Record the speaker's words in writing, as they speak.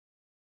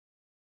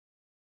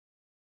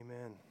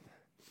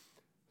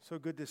So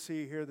good to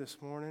see you here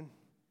this morning.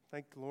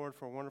 Thank the Lord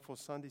for a wonderful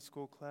Sunday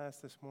school class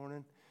this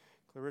morning.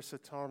 Clarissa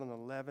taught on the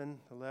leaven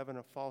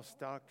of false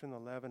doctrine, the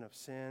leaven of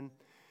sin,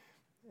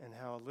 and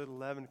how a little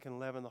leaven can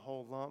leaven the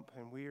whole lump.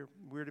 And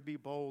we're to be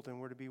bold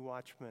and we're to be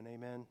watchmen,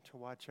 amen, to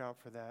watch out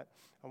for that.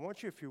 I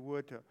want you, if you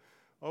would, to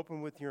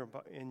open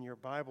in your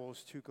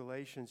Bibles to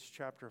Galatians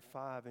chapter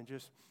 5 and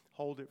just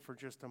hold it for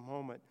just a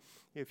moment,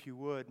 if you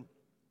would.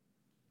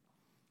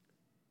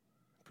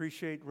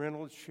 Appreciate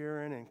Reynolds,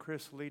 Sharon, and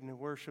Chris leading the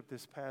worship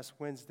this past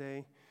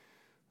Wednesday.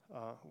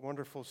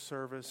 Wonderful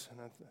service, and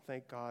I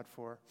thank God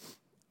for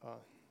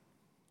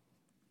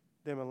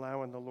them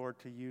allowing the Lord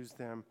to use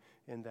them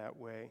in that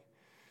way.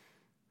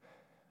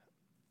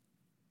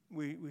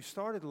 We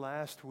started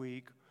last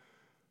week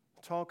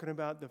talking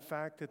about the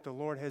fact that the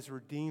Lord has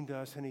redeemed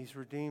us, and He's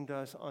redeemed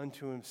us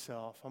unto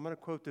Himself. I'm going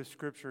to quote this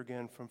scripture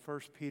again from 1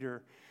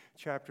 Peter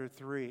chapter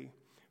 3.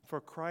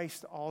 For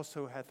Christ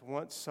also hath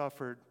once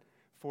suffered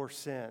for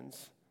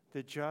sins,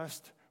 the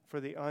just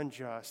for the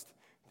unjust,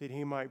 that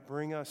He might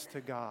bring us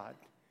to God.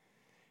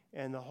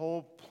 And the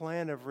whole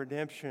plan of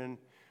redemption,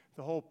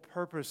 the whole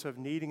purpose of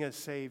needing a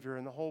Savior,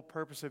 and the whole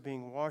purpose of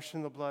being washed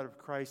in the blood of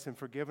Christ and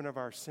forgiven of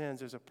our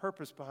sins, there's a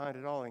purpose behind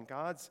it all in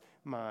God's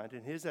mind,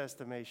 in His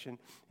estimation,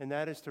 and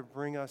that is to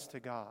bring us to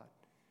God.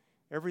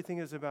 Everything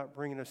is about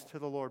bringing us to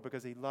the Lord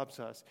because He loves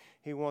us.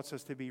 He wants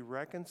us to be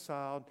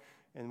reconciled,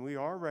 and we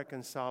are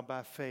reconciled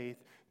by faith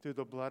through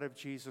the blood of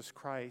Jesus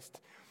Christ.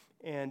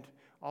 And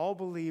all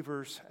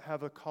believers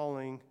have a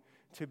calling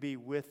to be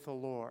with the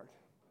Lord.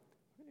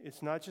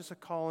 It's not just a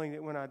calling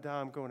that when I die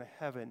I'm going to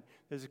heaven.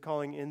 There's a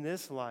calling in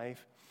this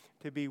life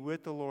to be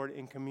with the Lord,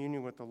 in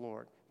communion with the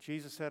Lord.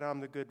 Jesus said, I'm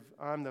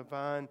the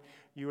vine,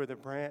 you are the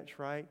branch,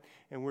 right?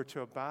 And we're to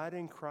abide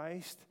in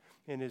Christ,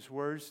 in His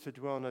words, to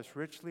dwell in us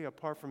richly.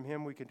 Apart from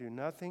Him, we can do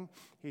nothing.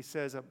 He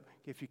says,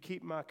 if you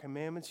keep my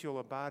commandments, you'll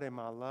abide in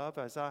my love,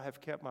 as I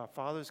have kept my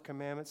Father's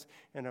commandments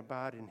and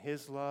abide in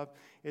His love.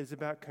 It is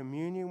about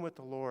communion with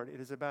the Lord. It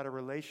is about a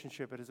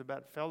relationship. It is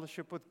about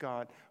fellowship with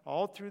God.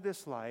 All through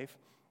this life,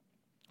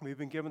 we've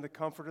been given the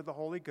comfort of the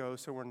Holy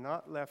Ghost, so we're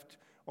not left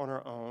on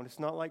our own. It's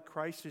not like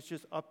Christ is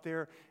just up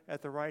there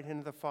at the right hand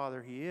of the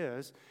Father. He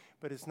is,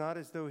 but it's not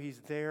as though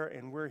He's there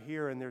and we're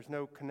here and there's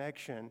no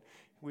connection.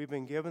 We've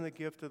been given the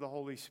gift of the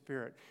Holy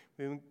Spirit.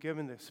 We've been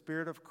given the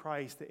Spirit of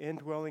Christ, the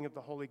indwelling of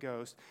the Holy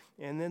Ghost.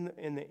 And then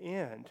in the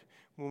end,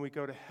 when we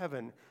go to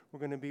heaven, we're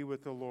going to be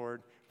with the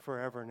Lord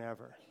forever and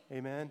ever.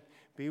 Amen?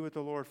 Be with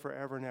the Lord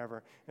forever and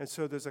ever. And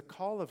so there's a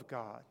call of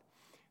God.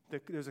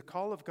 There's a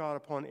call of God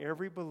upon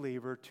every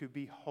believer to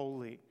be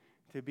holy,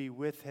 to be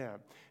with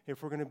Him.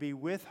 If we're going to be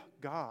with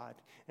God,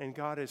 and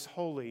God is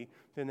holy,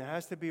 then there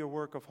has to be a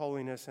work of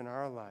holiness in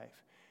our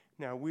life.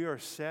 Now, we are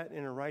set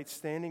in a right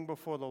standing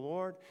before the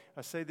Lord.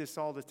 I say this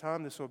all the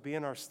time. This will be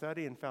in our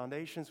study and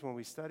foundations when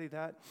we study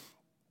that.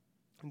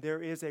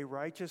 There is a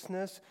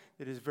righteousness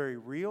that is very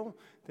real,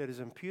 that is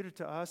imputed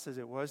to us as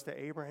it was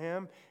to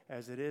Abraham,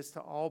 as it is to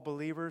all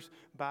believers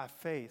by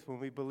faith. When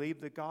we believe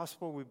the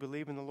gospel, we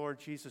believe in the Lord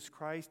Jesus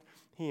Christ,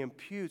 He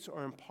imputes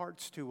or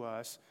imparts to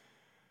us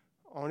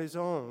on His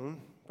own,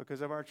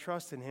 because of our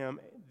trust in Him,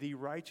 the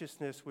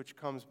righteousness which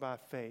comes by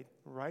faith.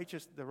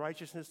 The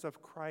righteousness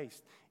of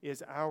Christ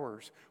is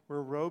ours.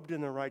 We're robed in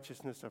the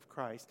righteousness of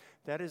Christ.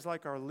 That is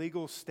like our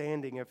legal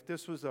standing. If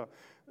this was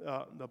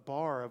the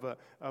bar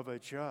of a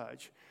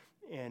judge,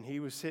 and he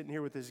was sitting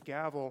here with his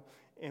gavel,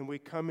 and we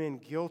come in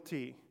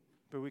guilty,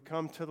 but we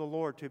come to the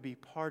Lord to be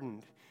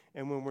pardoned.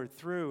 And when we're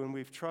through and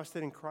we've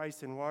trusted in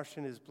Christ and washed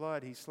in His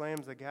blood, He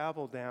slams the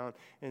gavel down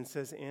and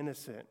says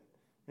innocent.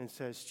 And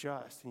says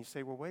just. And you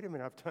say, well, wait a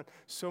minute, I've done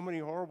so many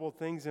horrible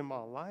things in my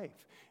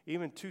life.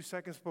 Even 2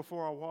 seconds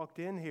before I walked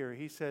in here,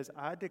 He says,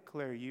 I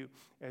declare you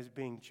as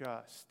being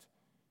just.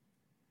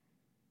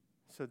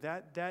 So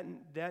that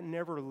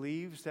never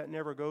leaves, that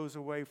never goes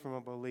away from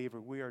a believer.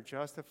 We are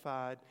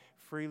justified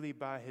freely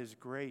by His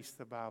grace,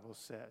 the Bible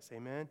says.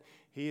 Amen?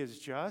 He is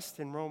just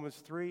in Romans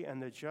 3,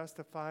 and the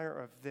justifier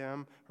of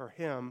them, or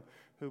him,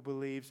 who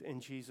believes in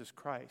Jesus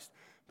Christ.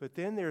 But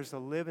then there's a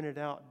living it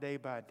out day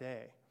by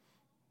day.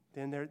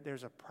 Then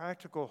there's a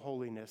practical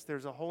holiness.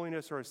 There's a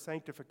holiness or a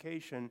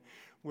sanctification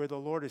where the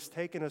Lord has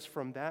taken us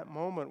from that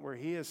moment where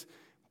He has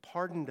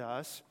pardoned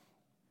us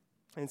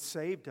and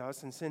saved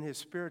us and sent His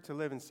Spirit to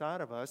live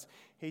inside of us.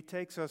 He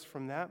takes us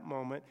from that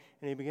moment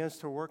and He begins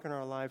to work in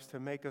our lives to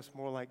make us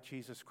more like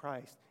Jesus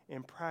Christ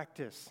in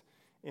practice,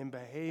 in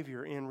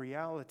behavior, in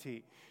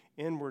reality,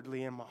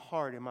 inwardly, in my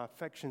heart, in my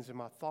affections, in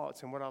my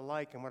thoughts, and what I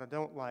like and what I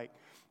don't like.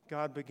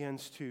 God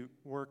begins to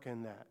work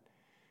in that.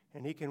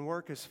 And He can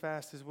work as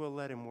fast as we'll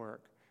let Him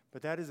work.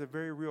 But that is a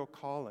very real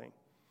calling.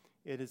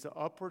 It is an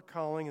upward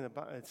calling. And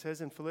it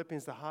says in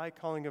Philippians, the high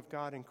calling of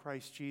God in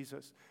Christ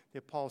Jesus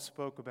that Paul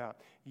spoke about.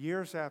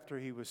 Years after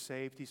he was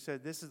saved, he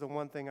said, this is the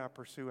one thing I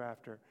pursue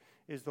after,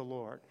 is the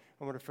Lord.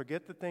 I want to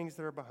forget the things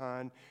that are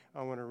behind.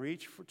 I want to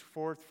reach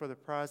forth for the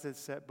prize that's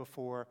set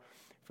before,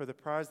 for the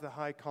prize of the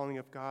high calling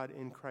of God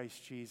in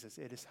Christ Jesus.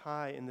 It is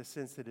high in the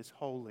sense that it's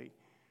holy.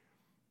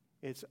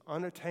 It's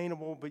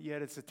unattainable, but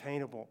yet it's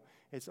attainable.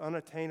 It's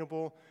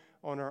unattainable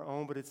on our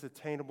own, but it's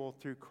attainable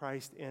through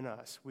Christ in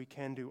us. We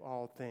can do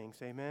all things.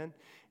 Amen?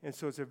 And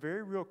so it's a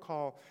very real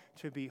call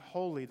to be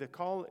holy.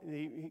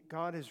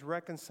 God has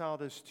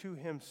reconciled us to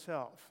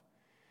himself.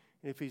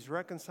 If he's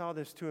reconciled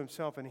us to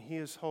himself and he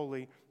is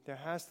holy, there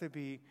has to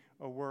be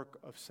a work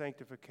of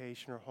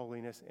sanctification or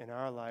holiness in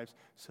our lives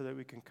so that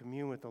we can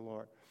commune with the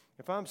Lord.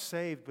 If I'm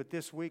saved, but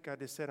this week I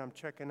just said I'm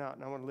checking out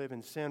and I want to live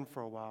in sin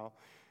for a while,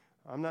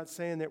 I'm not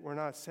saying that we're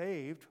not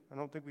saved. I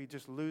don't think we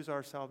just lose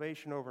our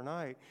salvation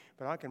overnight,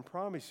 but I can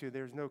promise you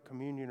there's no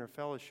communion or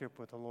fellowship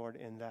with the Lord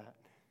in that.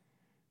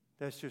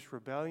 That's just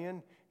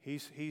rebellion.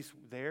 He's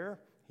there.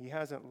 He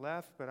hasn't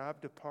left, but I've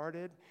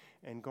departed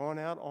and gone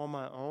out on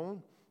my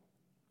own,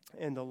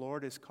 and the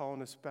Lord is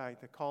calling us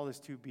back. The call is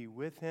to be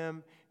with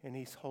him, and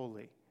he's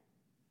holy.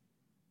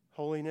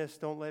 Holiness,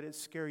 don't let it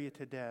scare you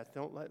to death.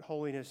 Don't let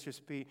holiness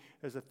just be,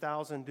 there's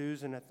 1,000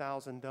 do's and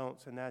 1,000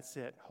 don'ts, and that's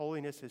it.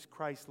 Holiness is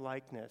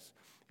Christ-likeness.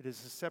 It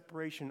is a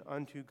separation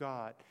unto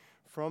God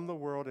from the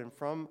world and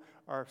from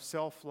our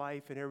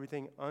self-life and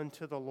everything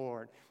unto the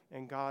Lord,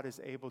 and God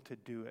is able to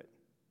do it.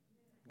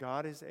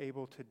 God is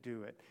able to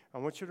do it. I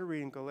want you to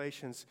read in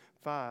Galatians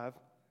 5,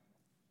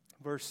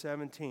 verse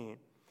 17.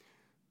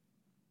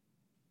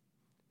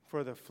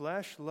 For the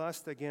flesh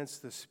lusts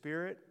against the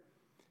Spirit,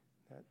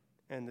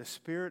 and the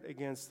Spirit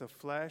against the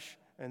flesh,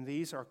 and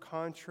these are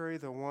contrary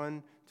the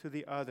one to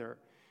the other,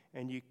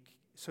 and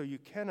so you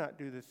cannot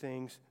do the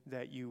things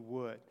that you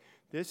would.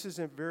 This is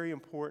a very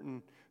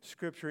important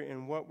scripture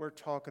in what we're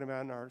talking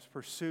about in our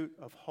pursuit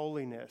of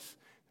holiness,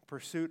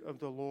 pursuit of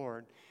the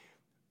Lord.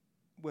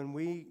 When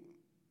we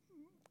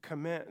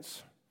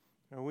commence,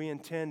 or we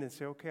intend and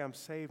say, okay, I'm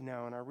saved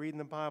now, and I read in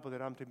the Bible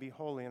that I'm to be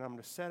holy, and I'm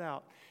going to set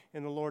out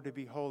in the Lord to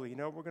be holy. You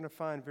know what we're going to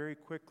find very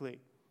quickly?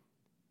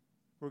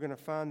 We're going to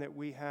find that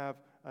we have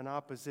an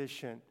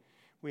opposition.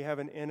 We have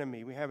an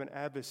enemy. We have an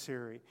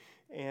adversary.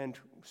 And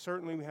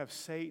certainly we have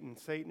Satan.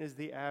 Satan is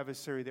the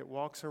adversary that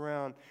walks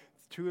around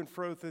to and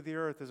fro through the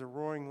earth as a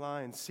roaring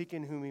lion,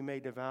 seeking whom he may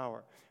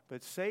devour.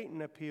 But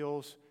Satan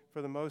appeals,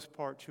 for the most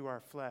part, to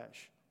our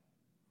flesh.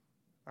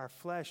 Our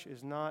flesh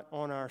is not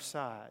on our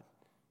side.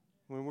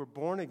 When we're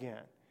born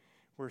again,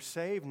 we're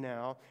saved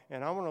now,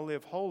 and I want to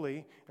live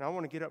holy, and I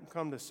want to get up and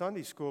come to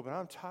Sunday school, but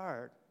I'm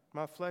tired.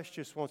 My flesh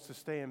just wants to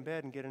stay in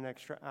bed and get an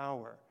extra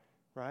hour,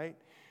 right?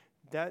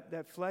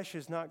 That flesh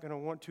is not going to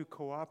want to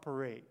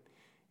cooperate.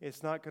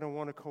 It's not going to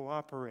want to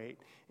cooperate.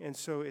 And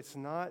so it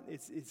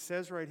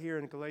says right here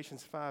in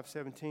Galatians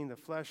 5:17, the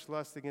flesh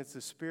lusts against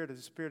the Spirit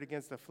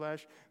against the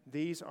flesh.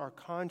 These are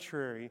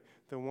contrary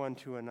the one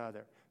to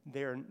another.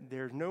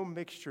 There's no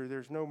mixture.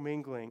 There's no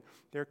mingling.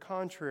 They're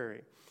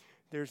contrary.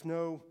 There's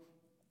no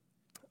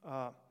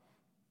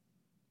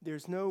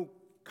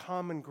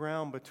common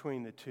ground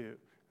between the two.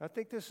 I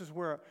think this is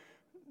where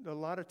a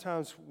lot of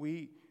times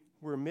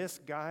we're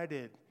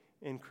misguided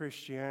in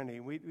Christianity.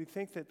 We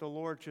think that the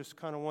Lord just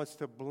kind of wants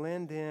to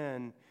blend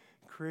in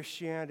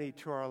Christianity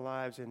to our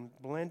lives and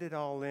blend it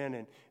all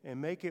in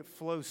and make it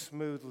flow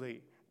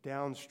smoothly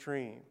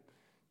downstream.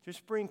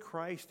 Just bring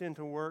Christ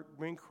into work,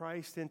 bring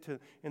Christ in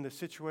the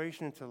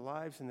situation, into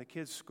lives and the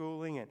kids'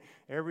 schooling and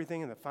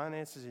everything and the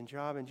finances and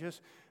job, and just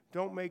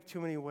don't make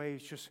too many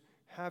waves. Just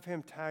have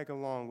him tag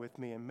along with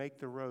me and make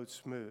the road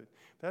smooth.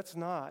 That's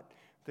not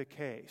the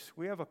case.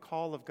 We have a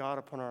call of God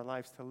upon our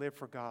lives to live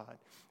for God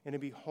and to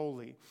be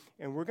holy.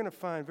 And we're going to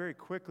find very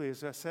quickly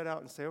as I set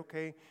out and say,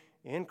 okay,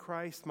 in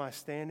Christ my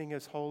standing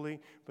is holy,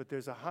 but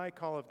there's a high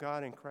call of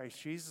God in Christ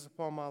Jesus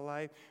upon my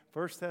life.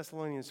 1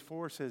 Thessalonians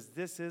 4 says,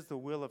 this is the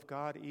will of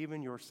God,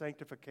 even your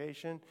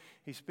sanctification.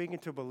 He's speaking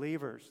to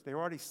believers. They're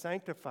already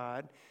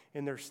sanctified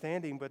in their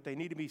standing, but they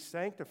need to be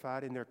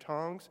sanctified in their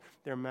tongues,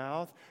 their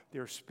mouth,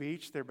 their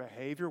speech, their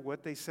behavior,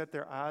 what they set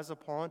their eyes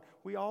upon.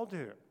 We all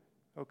do.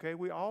 Okay,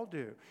 we all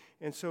do.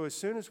 And so as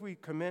soon as we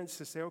commence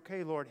to say,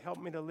 okay, Lord, help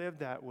me to live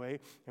that way,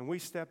 and we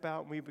step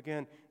out and we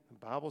begin,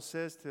 the Bible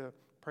says to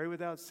pray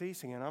without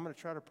ceasing, and I'm going to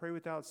try to pray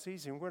without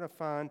ceasing. We're going to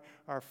find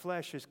our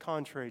flesh is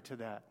contrary to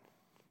that.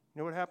 You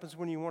know what happens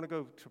when you want to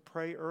go to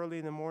pray early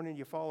in the morning?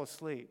 You fall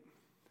asleep.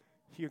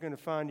 You're going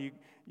to find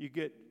you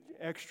get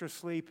extra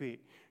sleepy.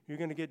 You're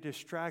going to get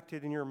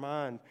distracted in your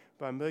mind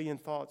by a million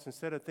thoughts.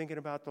 Instead of thinking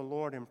about the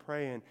Lord and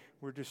praying,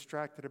 we're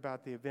distracted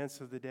about the events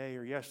of the day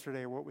or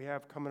yesterday or what we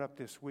have coming up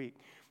this week.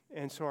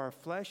 And so our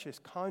flesh is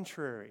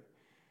contrary.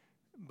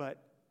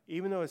 But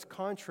even though it's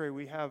contrary,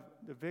 we have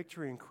the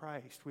victory in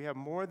Christ. We have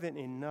more than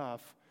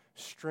enough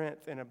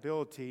strength and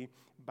ability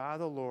by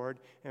the Lord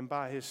and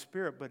by His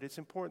Spirit. But it's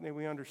important that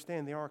we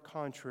understand they are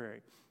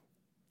contrary.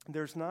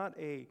 There's not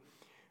a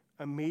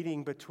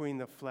meeting between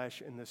the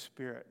flesh and the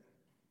Spirit.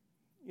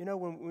 You know,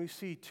 when we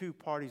see two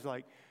parties,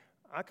 like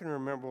I can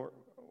remember,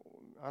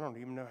 I don't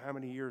even know how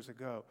many years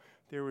ago,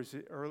 there was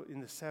early in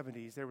the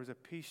 70s, there was a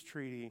peace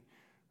treaty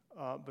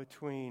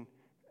between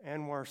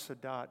Anwar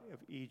Sadat of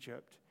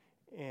Egypt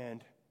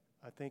and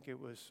I think it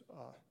was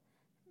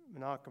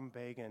Menachem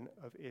Begin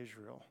of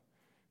Israel.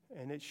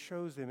 And it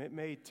shows them. It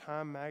made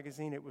Time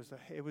magazine. It was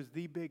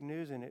the big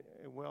news, and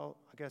I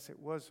guess it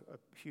was a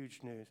huge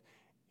news.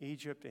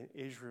 Egypt and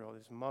Israel,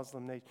 this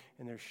Muslim nation,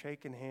 and they're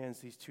shaking hands,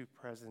 these two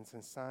presidents,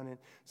 and signing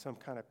some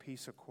kind of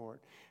peace accord.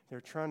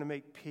 They're trying to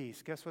make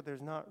peace. Guess what?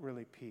 There's not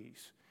really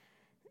peace.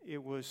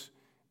 It was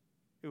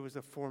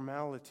a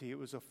formality. It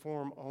was a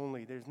form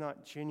only. There's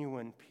not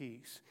genuine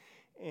peace.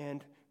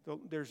 And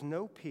there's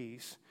no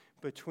peace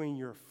between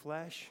your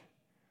flesh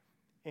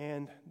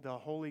and the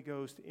Holy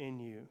Ghost in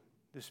you,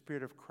 the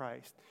Spirit of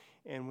Christ.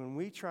 And when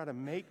we try to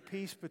make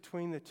peace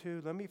between the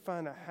two, let me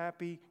find a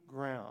happy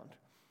ground.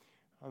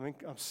 I mean,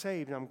 I'm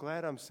saved, and I'm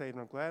glad I'm saved,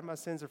 and I'm glad my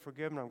sins are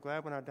forgiven. I'm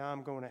glad when I die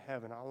I'm going to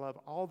heaven. I love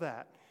all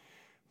that.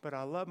 But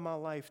I love my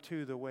life,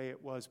 too, the way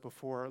it was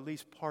before, or at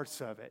least parts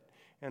of it.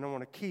 And I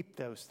want to keep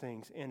those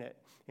things in it.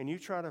 And you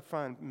try to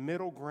find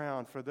middle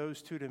ground for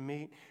those two to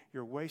meet,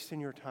 you're wasting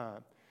your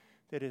time.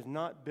 That is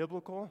not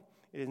biblical.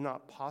 It is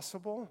not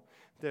possible.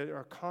 That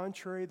are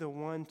contrary the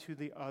one to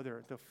the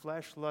other. The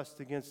flesh lusts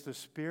against the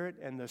Spirit,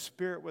 and the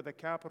Spirit with a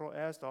capital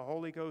S, the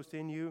Holy Ghost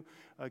in you,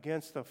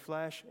 against the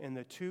flesh, and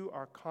the two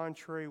are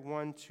contrary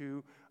one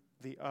to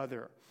the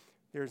other.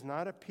 There's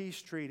not a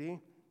peace treaty.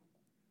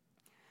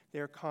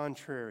 They're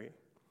contrary.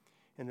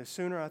 And the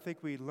sooner I think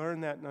we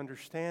learn that and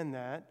understand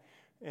that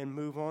and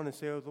move on and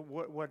say, oh,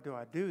 what do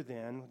I do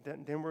then?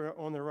 Then we're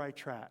on the right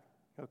track,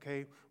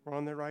 okay? We're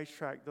on the right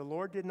track. The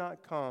Lord did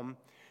not come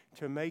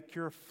to make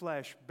your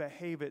flesh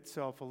behave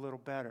itself a little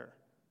better.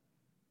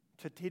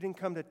 He didn't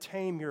come to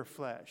tame your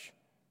flesh.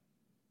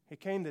 He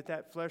came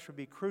that flesh would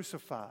be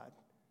crucified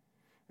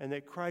and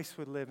that Christ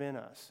would live in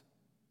us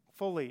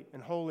fully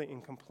and wholly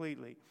and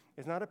completely.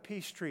 It's not a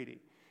peace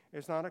treaty.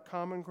 It's not a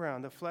common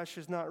ground. The flesh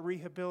is not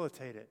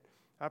rehabilitated.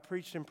 I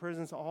preached in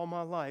prisons all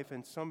my life,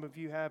 and some of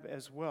you have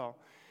as well.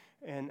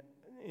 And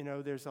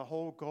there's a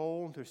whole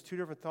goal. There's two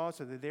different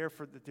thoughts. Are they there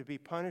to be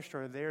punished,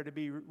 or are they there to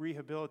be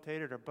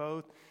rehabilitated, or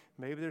both?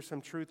 Maybe there's some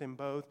truth in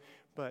both,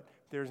 but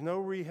there's no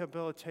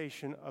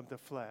rehabilitation of the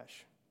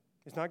flesh.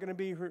 It's not going to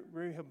be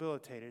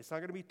rehabilitated. It's not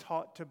going to be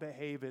taught to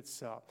behave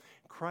itself.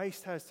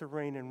 Christ has to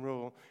reign and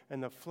rule,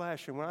 and the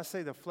flesh, and when I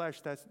say the flesh,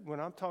 that's when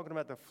I'm talking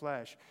about the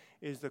flesh,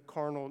 is the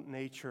carnal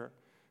nature,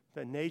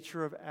 the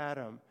nature of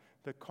Adam,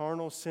 the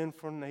carnal,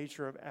 sinful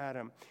nature of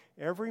Adam.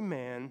 Every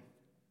man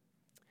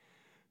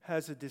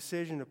has a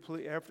decision to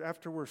please.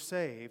 After we're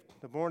saved,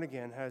 the born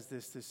again has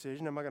this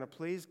decision: am I going to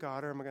please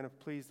God, or am I going to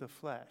please the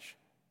flesh?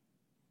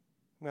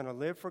 I'm going to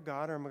live for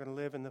God, or am I going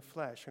to live in the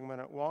flesh? I'm going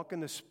to walk in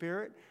the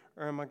Spirit,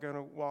 or am I going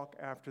to walk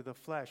after the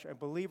flesh? A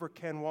believer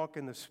can walk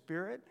in the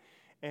Spirit,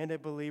 and a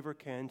believer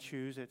can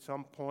choose at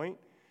some point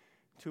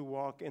to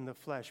walk in the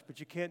flesh.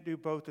 But you can't do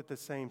both at the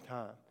same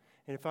time.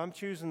 And if I'm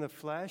choosing the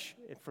flesh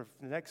for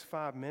the next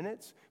 5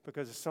 minutes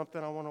because it's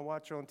something I want to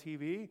watch on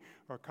TV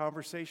or a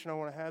conversation I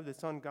want to have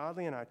that's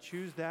ungodly, and I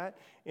choose that,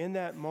 in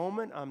that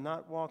moment, I'm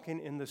not walking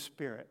in the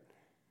Spirit.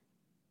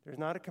 There's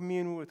not a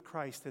communion with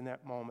Christ in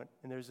that moment.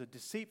 And there's a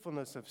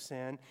deceitfulness of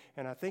sin,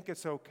 and I think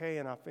it's okay,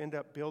 and I end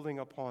up building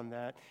upon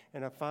that.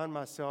 And I find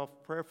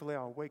myself, prayerfully,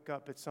 I'll wake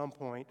up at some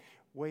point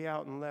way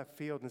out in left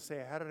field and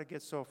say, how did I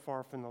get so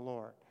far from the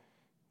Lord?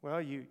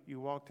 Well, you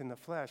walked in the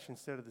flesh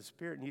instead of the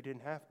Spirit, and you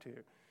didn't have to.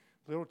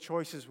 Little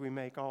choices we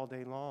make all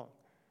day long.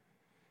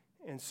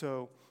 And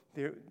so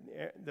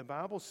the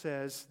Bible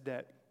says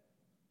that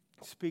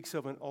speaks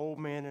of an old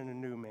man and a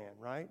new man,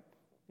 right?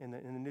 In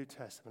the New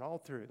Testament, all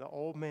through, the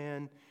old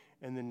man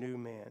and the new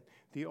man.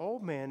 The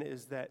old man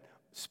is that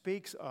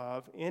speaks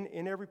of,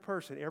 in every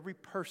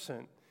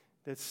person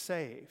that's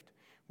saved,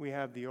 we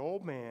have the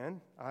old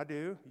man, I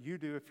do, you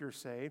do if you're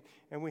saved,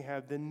 and we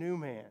have the new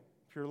man.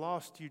 If you're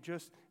lost, you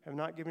just have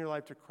not given your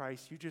life to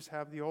Christ, you just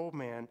have the old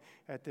man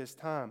at this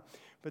time.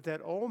 But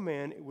that old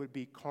man, it would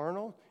be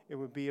carnal, it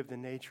would be of the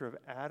nature of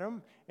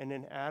Adam, and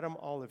in Adam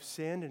all have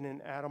sinned, and in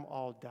Adam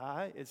all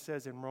die, it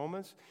says in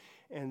Romans.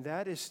 And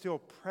that is still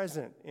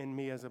present in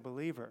me as a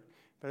believer.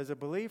 But as a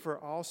believer,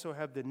 I also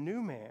have the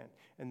new man.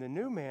 And the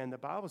new man, the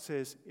Bible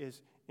says,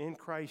 is in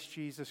Christ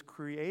Jesus,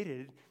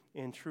 created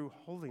in true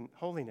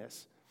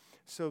holiness.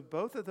 So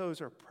both of those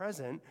are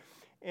present.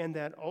 And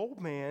that old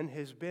man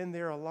has been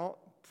there a lot,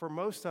 for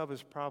most of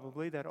us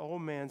probably, that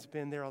old man's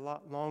been there a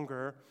lot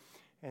longer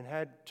and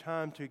had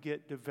time to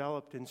get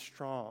developed and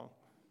strong.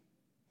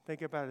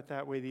 Think about it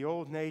that way. The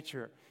old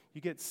nature,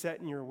 you get set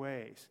in your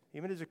ways.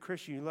 Even as a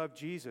Christian, you love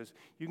Jesus,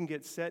 you can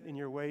get set in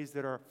your ways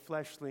that are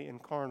fleshly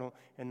and carnal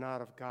and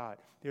not of God.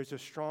 There's a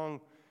strong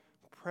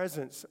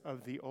presence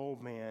of the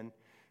old man,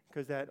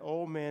 because that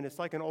old man, it's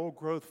like an old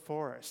growth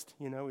forest.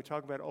 We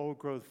talk about old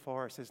growth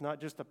forest. It's not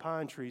just the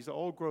pine trees. The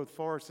old growth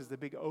forest is the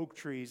big oak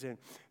trees and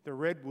the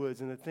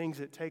redwoods and the things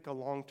that take a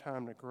long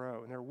time to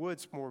grow. And their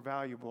wood's more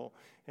valuable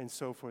and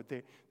so forth.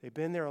 They've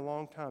been there a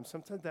long time.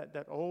 Sometimes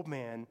that old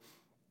man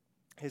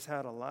has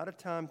had a lot of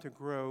time to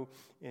grow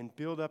and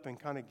build up and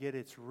kind of get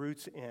its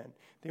roots in.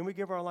 Then we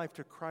give our life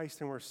to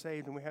Christ and we're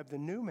saved, and we have the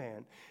new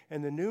man.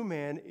 And the new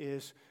man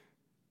is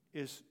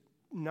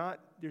not,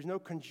 there's no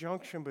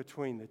conjunction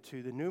between the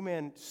two. The new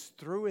man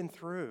through and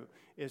through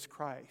is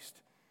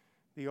Christ.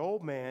 The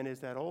old man is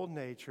that old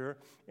nature,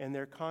 and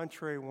they're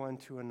contrary one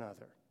to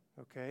another.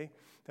 Okay?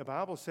 The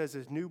Bible says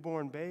as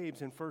newborn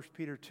babes in 1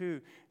 Peter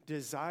 2,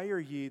 desire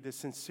ye the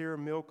sincere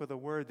milk of the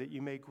word that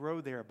you may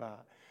grow thereby.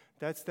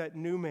 That's that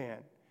new man.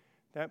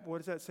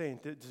 What is that saying?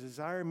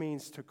 Desire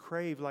means to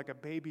crave like a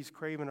baby's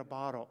craving a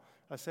bottle.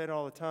 I say it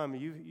all the time.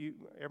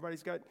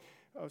 Everybody's got,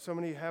 so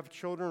many have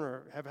children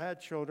or have had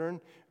children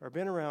or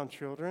been around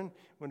children.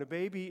 When a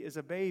baby is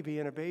a baby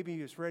and a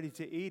baby is ready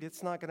to eat,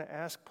 it's not going to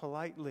ask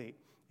politely.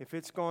 If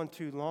it's gone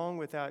too long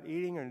without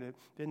eating or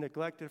been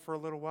neglected for a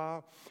little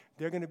while,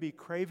 they're going to be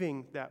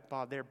craving that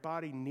bottle. Their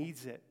body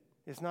needs it.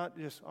 It's not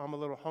just, I'm a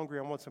little hungry,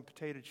 I want some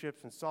potato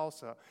chips and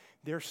salsa.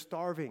 They're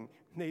starving.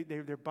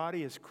 Their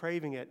body is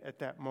craving it at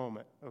that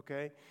moment,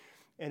 okay?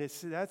 And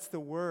that's the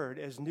word.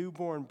 As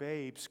newborn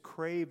babes,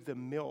 crave the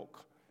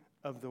milk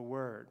of the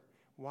word.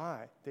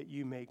 Why? That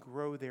you may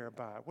grow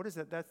thereby. What is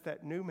that? That's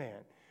that new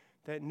man.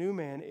 That new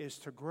man is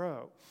to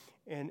grow.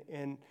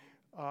 And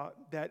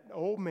that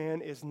old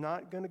man is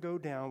not going to go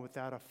down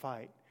without a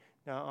fight.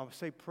 Now, I'll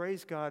say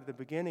praise God at the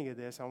beginning of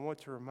this. I want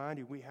to remind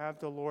you, we have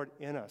the Lord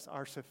in us.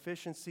 Our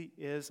sufficiency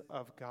is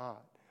of God.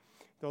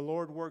 The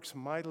Lord works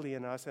mightily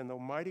in us, and the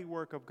mighty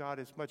work of God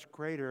is much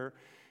greater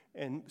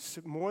and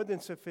more than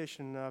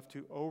sufficient enough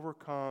to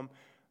overcome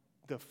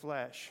the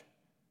flesh.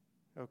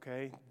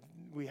 Okay?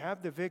 We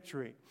have the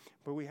victory,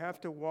 but we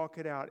have to walk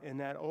it out, and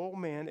that old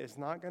man is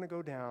not going to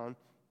go down.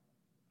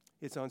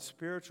 It's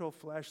unspiritual,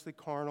 fleshly,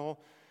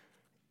 carnal.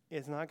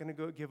 It's not going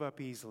to give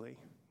up easily.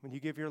 When you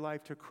give your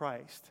life to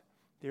Christ,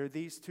 there are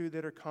these two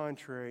that are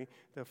contrary.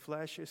 The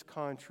flesh is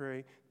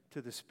contrary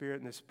to the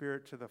spirit, and the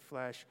spirit to the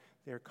flesh.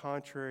 They're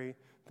contrary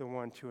the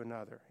one to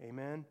another.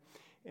 Amen?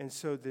 And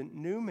so the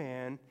new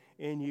man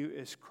in you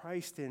is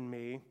Christ in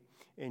me,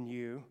 in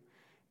you,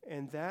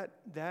 and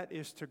that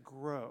is to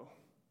grow.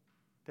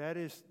 That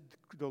is,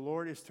 the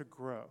Lord is to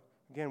grow.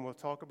 Again, we'll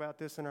talk about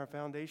this in our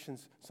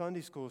Foundations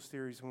Sunday School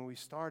series when we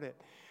start it.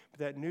 But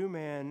that new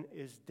man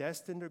is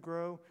destined to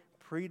grow,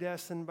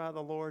 predestined by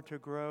the Lord to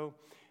grow,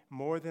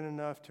 more than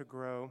enough to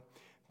grow.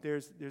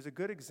 There's a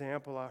good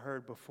example I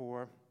heard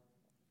before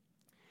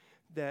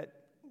that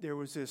there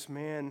was this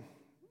man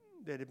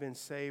that hadn't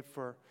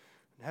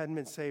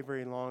been saved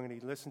very long, and he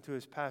listened to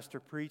his pastor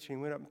preach, and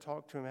he went up and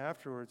talked to him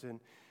afterwards, and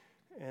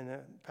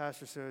the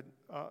pastor said,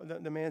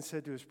 the man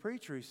said to his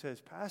preacher, he says,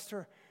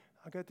 Pastor,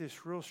 I got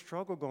this real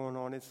struggle going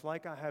on. It's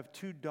like I have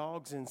two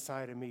dogs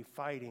inside of me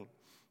fighting.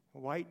 A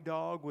white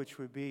dog, which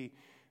would be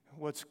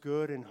what's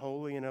good and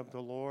holy and of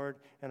the Lord,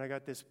 and I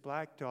got this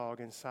black dog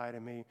inside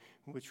of me,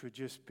 which would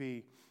just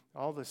be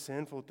all the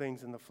sinful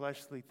things and the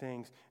fleshly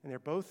things, and they're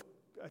both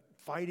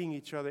fighting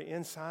each other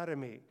inside of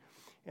me.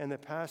 And the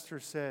pastor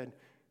said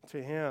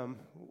to him,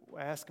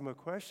 ask him a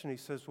question. He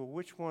says, well,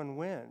 which one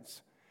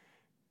wins?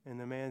 And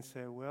the man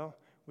said, well,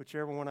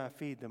 whichever one I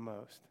feed the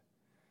most.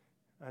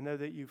 I know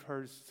that you've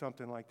heard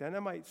something like that. And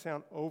that might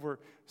sound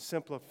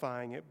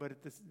oversimplifying it, but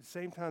at the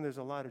same time, there's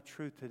a lot of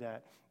truth to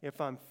that.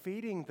 If I'm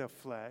feeding the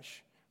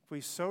flesh, if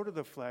we sow to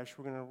the flesh,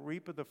 we're going to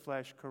reap of the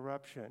flesh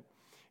corruption.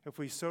 If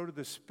we sow to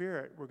the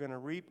Spirit, we're going to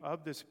reap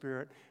of the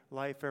Spirit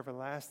life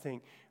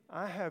everlasting.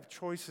 I have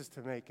choices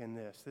to make in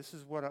this. This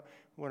is what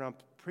I'm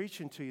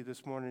preaching to you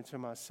this morning, to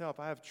myself.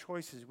 I have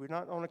choices. We're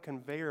not on a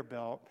conveyor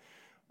belt.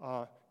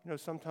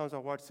 Sometimes I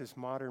watch this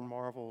Modern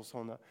Marvels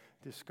on the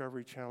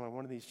Discovery Channel, or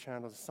one of these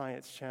channels,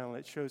 Science Channel.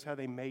 It shows how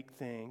they make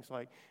things,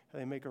 like how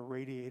they make a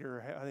radiator,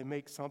 or how they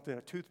make something,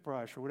 a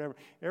toothbrush, or whatever.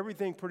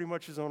 Everything pretty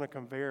much is on a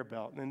conveyor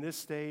belt. And in this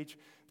stage,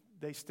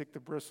 they stick the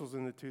bristles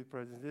in the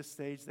toothbrush. In this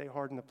stage, they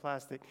harden the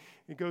plastic.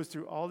 It goes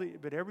through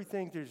but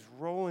everything just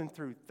rolling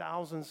through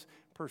thousands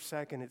per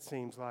second, it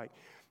seems like.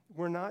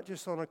 We're not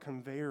just on a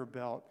conveyor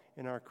belt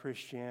in our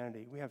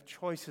Christianity. We have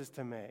choices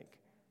to make.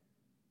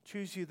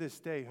 Choose you this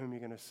day whom you're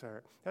going to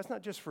serve. That's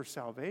not just for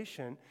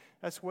salvation.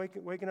 That's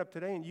waking up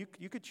today, and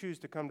you could choose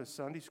to come to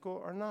Sunday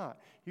school or not.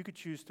 You could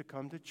choose to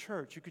come to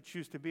church. You could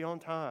choose to be on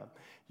time.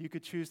 You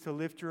could choose to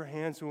lift your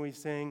hands when we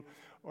sing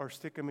or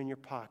stick them in your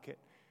pocket.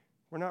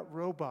 We're not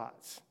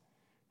robots.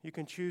 You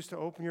can choose to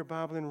open your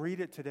Bible and read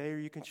it today, or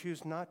you can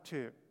choose not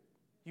to.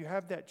 You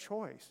have that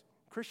choice.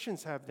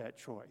 Christians have that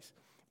choice.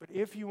 But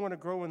if you want to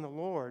grow in the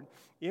Lord,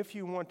 if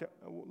you want to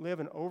live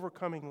an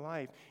overcoming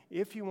life,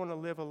 if you want to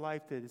live a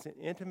life that is an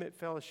intimate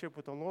fellowship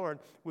with the Lord,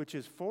 which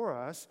is for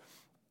us,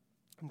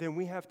 then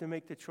we have to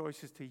make the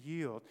choices to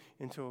yield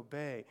and to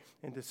obey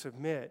and to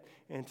submit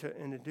and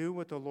to do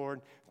what the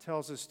Lord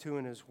tells us to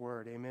in His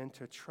Word. Amen.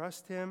 To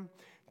trust Him,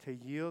 to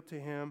yield to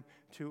Him,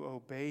 to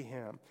obey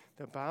Him.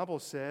 The Bible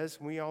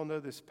says, we all know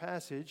this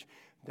passage,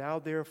 thou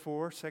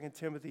therefore, 2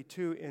 Timothy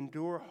 2,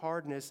 endure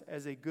hardness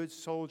as a good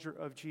soldier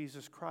of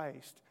Jesus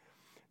Christ.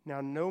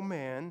 Now no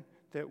man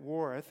that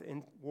warreth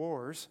in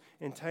wars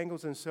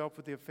entangles himself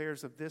with the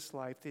affairs of this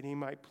life, that he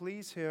might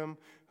please him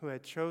who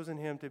had chosen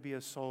him to be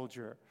a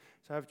soldier.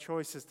 So I have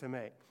choices to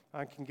make.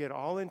 I can get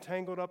all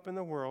entangled up in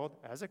the world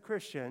as a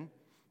Christian,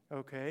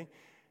 okay?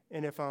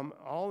 And if I'm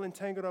all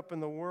entangled up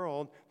in the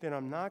world, then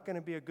I'm not going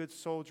to be a good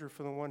soldier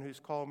for the one who's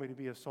called me to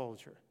be a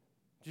soldier.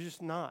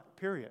 Just not,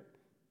 period.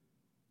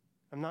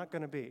 I'm not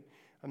going to be.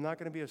 I'm not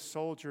going to be a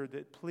soldier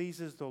that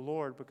pleases the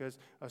Lord, because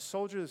a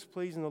soldier that's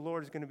pleasing the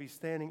Lord is going to be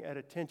standing at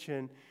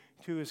attention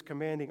to his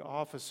commanding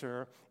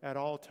officer at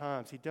all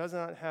times. He does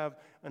not have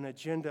an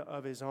agenda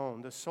of his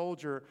own. The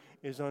soldier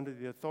is under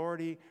the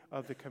authority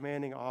of the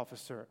commanding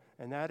officer,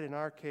 and that in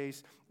our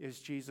case is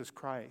Jesus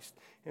Christ.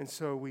 And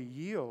so we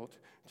yield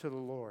to the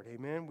Lord.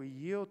 Amen? We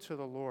yield to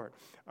the Lord.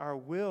 Our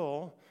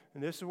will,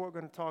 and this is what we're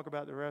going to talk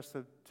about the rest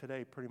of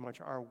today pretty much,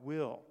 our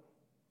will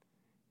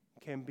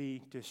can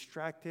be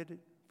distracted,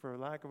 for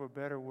lack of a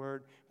better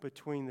word,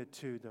 between the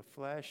two, the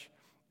flesh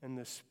and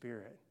the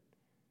spirit.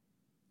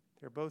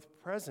 They're both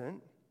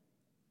present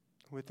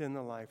within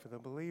the life of the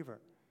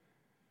believer.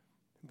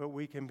 But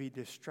we can be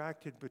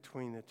distracted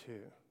between the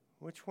two.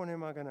 Which one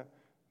am I going to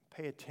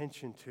pay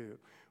attention to?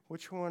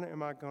 Which one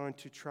am I going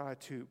to try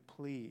to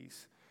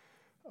please?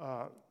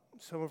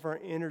 Some of our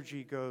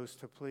energy goes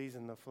to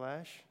pleasing the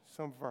flesh.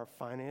 Some of our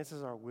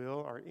finances, our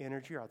will, our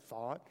energy, our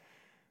thought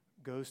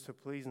goes to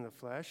pleasing the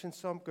flesh. And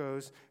some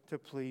goes to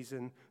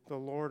pleasing the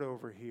Lord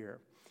over here.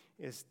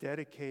 It's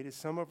dedicated.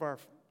 Some of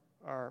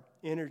our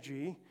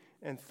energy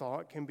and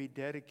thought can be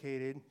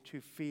dedicated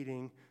to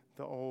feeding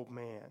the old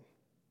man.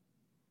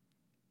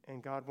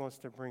 And God wants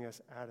to bring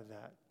us out of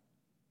that.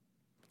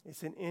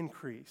 It's an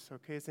increase,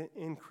 okay? It's an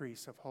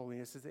increase of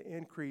holiness. It's an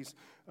increase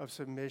of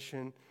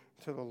submission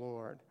to the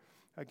Lord.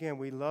 Again,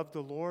 we love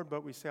the Lord,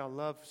 but we say, I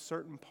love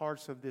certain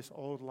parts of this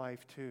old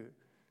life too.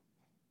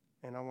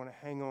 And I want to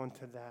hang on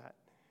to that.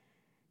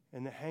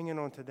 And the hanging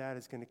on to that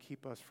is going to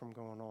keep us from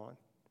going on.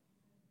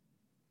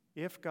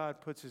 If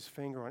God puts his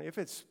finger on it, if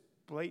it's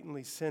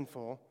blatantly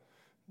sinful,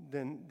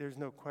 then there's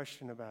no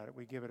question about it.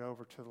 We give it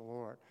over to the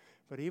Lord.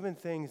 But even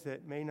things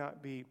that may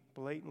not be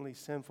blatantly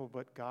sinful,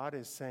 but God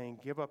is saying,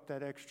 give up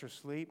that extra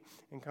sleep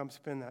and come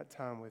spend that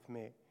time with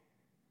me.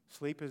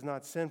 Sleep is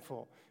not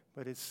sinful,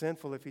 but it's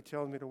sinful if he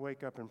tells me to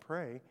wake up and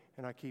pray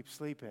and I keep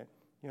sleeping.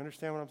 You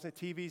understand what I'm saying?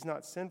 TV's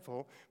not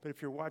sinful, but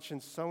if you're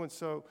watching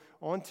so-and-so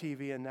on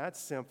TV and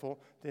that's sinful,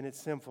 then it's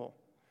sinful.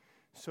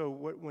 So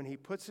when he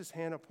puts his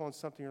hand upon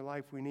something in your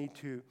life, we need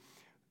to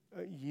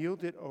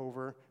yield it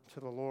over to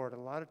the Lord. A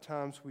lot of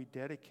times we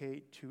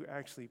dedicate to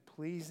actually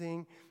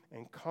pleasing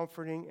and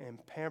comforting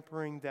and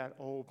pampering that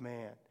old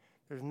man.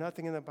 There's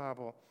nothing in the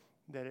Bible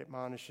that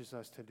admonishes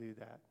us to do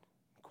that.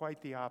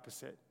 Quite the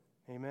opposite.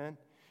 Amen?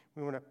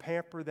 We want to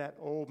pamper that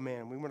old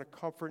man. We want to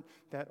comfort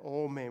that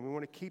old man. We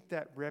want to keep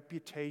that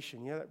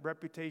reputation. You know, that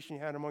reputation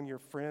you had among your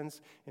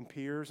friends and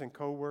peers and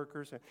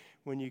coworkers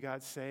when you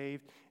got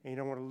saved, and you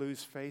don't want to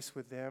lose face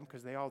with them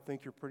because they all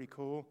think you're pretty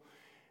cool,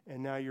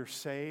 and now you're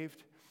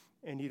saved,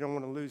 and you don't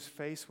want to lose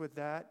face with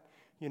that.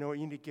 You know what?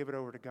 You need to give it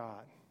over to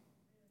God.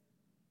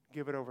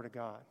 Give it over to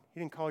God. He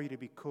didn't call you to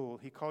be cool.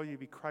 He called you to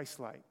be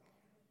Christ-like.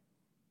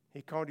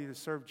 He called you to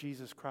serve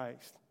Jesus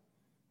Christ.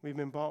 We've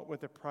been bought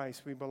with a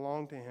price. We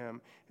belong to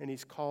him, and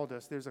he's called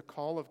us. There's a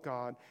call of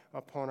God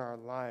upon our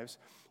lives.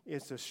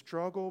 It's a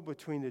struggle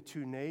between the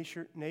two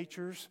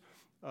natures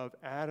of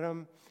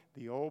Adam,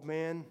 the old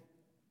man,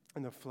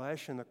 and the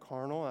flesh and the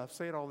carnal. I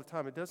say it all the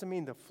time. It doesn't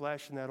mean the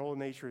flesh and that old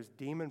nature is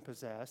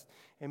demon-possessed.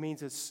 It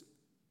means it's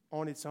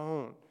on its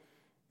own.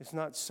 It's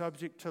not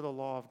subject to the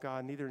law of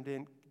God, neither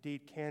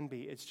indeed can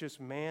be. It's just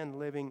man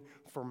living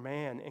for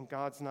man, and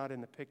God's not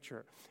in the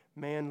picture.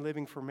 Man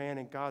living for man,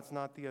 and God's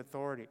not the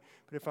authority.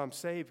 But if I'm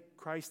saved,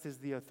 Christ is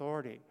the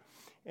authority.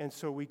 And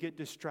so we get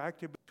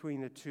distracted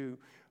between the two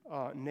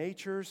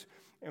natures,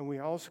 and we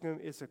also,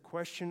 it's a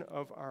question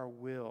of our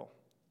will.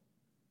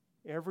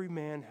 Every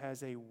man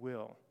has a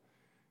will.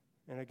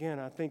 And again,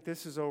 I think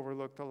this is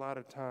overlooked a lot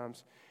of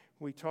times.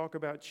 We talk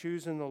about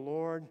choosing the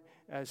Lord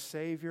as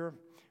Savior,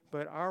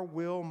 but our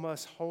will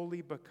must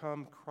wholly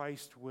become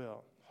Christ's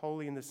will.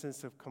 Wholly in the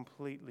sense of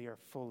completely or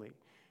fully.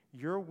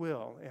 Your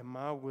will and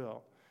my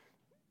will.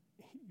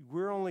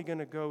 We're only going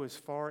to go as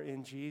far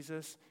in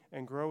Jesus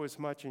and grow as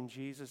much in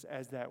Jesus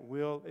as that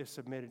will is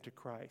submitted to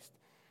Christ.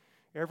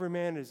 Every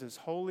man is as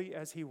holy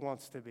as he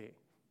wants to be.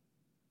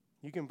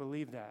 You can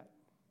believe that.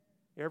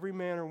 Every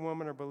man or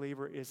woman or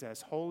believer is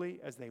as holy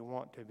as they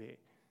want to be.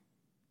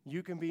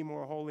 You can be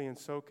more holy, and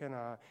so can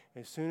I,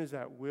 as soon as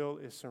that will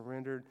is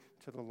surrendered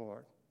to the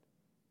Lord.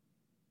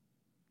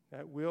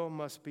 That will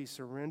must be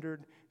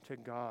surrendered to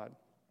God.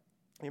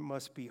 It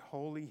must be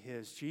wholly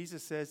his.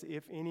 Jesus says,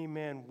 if any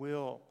man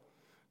will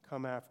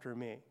come after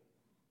me.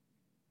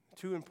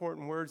 Two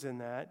important words in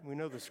that. We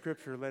know the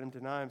scripture, let him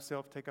deny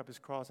himself, take up his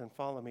cross, and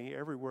follow me.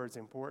 Every word's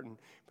important.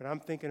 But I'm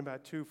thinking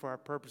about two for our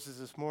purposes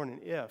this morning.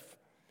 If,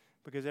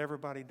 because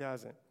everybody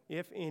doesn't.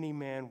 If any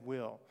man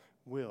will.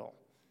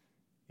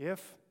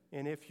 If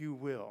and if you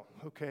will,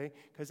 okay?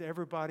 Because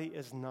everybody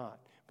is not.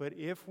 But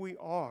if we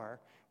are,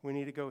 we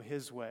need to go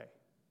his way.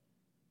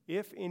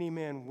 If any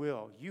man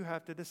will, you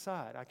have to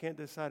decide. I can't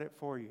decide it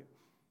for you.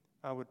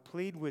 I would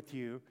plead with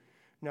you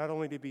not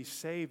only to be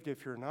saved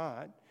if you're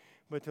not,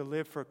 but to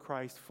live for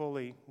Christ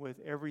fully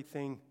with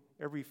everything,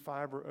 every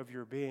fiber of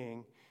your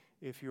being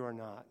if you are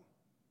not.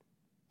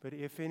 But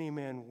if any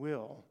man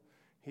will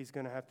he's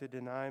going to have to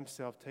deny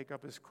himself, take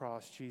up his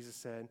cross, Jesus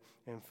said,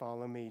 and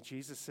follow me.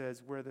 Jesus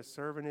says, where the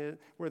servant is,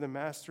 where the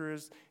master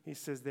is, he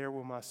says, there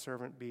will my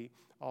servant be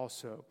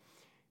also.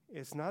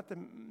 It's not the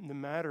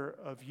matter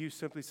of you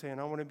simply saying,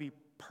 I want to be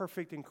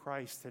perfect in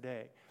Christ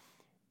today.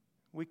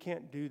 We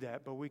can't do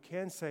that, but we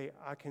can say,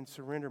 I can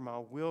surrender my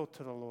will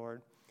to the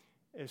Lord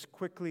as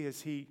quickly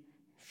as he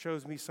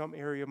shows me some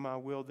area of my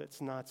will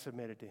that's not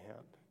submitted to him.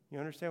 You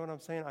understand what I'm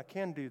saying? I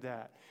can do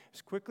that.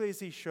 As quickly as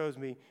he shows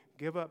me,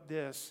 give up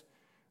this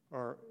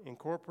or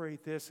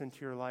incorporate this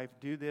into your life,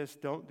 do this,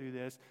 don't do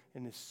this,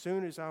 and as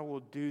soon as I will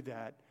do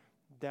that,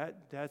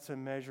 that's a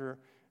measure,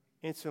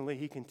 instantly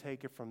he can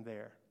take it from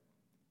there.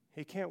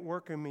 He can't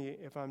work in me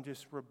if I'm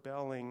just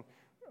rebelling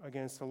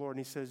against the Lord.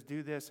 And he says,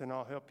 do this and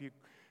I'll help you.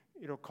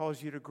 It'll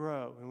cause you to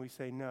grow. And we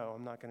say, no,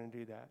 I'm not going to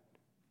do that.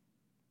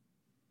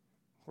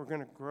 We're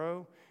going to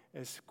grow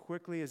as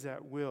quickly as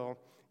that will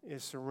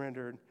is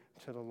surrendered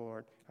to the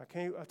Lord.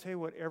 I'll tell you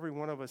what every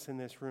one of us in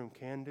this room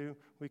can do.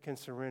 We can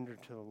surrender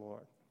to the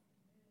Lord.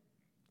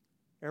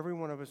 Every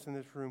one of us in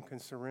this room can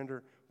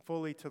surrender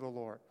fully to the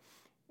Lord.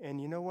 And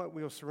you know what?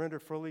 We'll surrender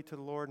fully to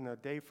the Lord, and a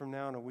day from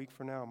now, and a week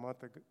from now, a month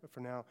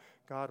from now,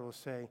 God will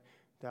say,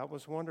 that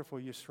was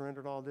wonderful. You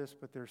surrendered all this,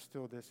 but there's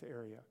still this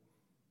area.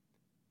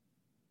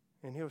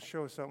 And he'll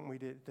show us something we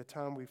did. At the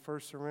time we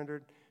first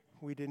surrendered,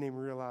 we didn't even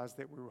realize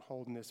that we were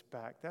holding this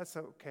back. That's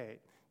okay.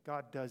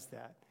 God does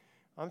that.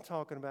 I'm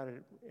talking about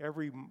it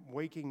every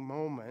waking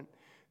moment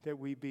that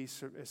we be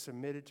as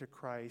submitted to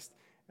Christ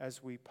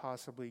as we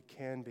possibly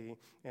can be.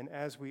 And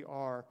as we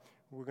are,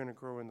 we're going to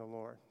grow in the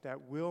Lord.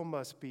 That will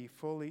must be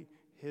fully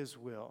his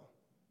will.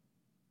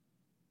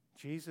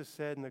 Jesus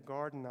said in the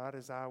garden, not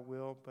as I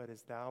will, but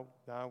as thou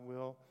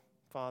will,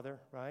 Father,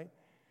 right?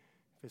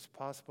 If it's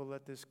possible,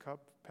 let this cup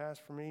pass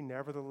from me.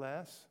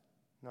 Nevertheless,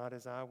 not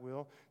as I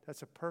will.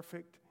 That's a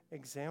perfect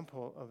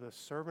example of the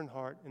servant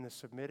heart and the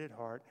submitted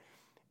heart.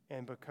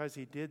 And because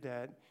he did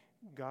that,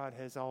 God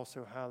has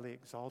also highly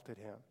exalted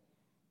him.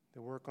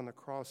 The work on the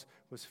cross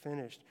was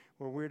finished.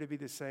 Well, we're to be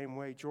the same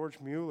way. George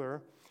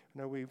Mueller, I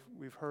know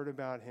we've heard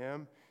about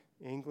him,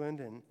 England,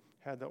 and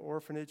had the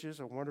orphanages,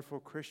 a wonderful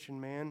Christian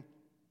man.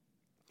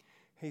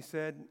 He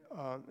said,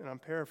 and I'm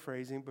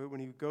paraphrasing, but when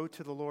he would go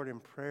to the Lord in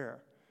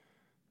prayer,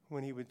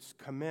 when he would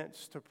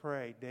commence to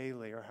pray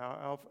daily or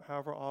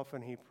however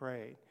often he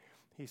prayed,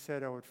 he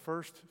said, I would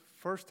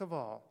first of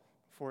all,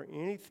 before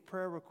any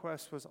prayer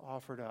request was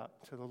offered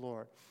up to the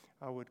Lord,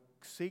 I would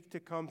seek to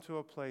come to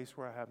a place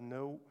where I have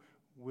no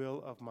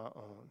will of my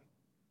own.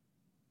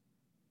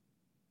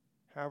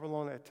 However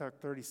long that took,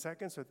 30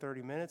 seconds or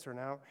 30 minutes or an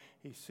hour,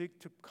 he seek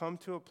to come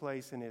to a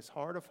place in his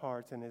heart of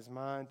hearts and his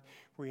mind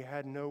where he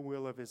had no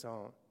will of his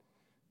own.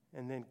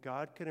 And then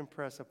God could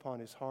impress upon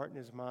his heart and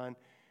his mind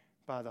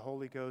by the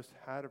Holy Ghost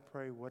how to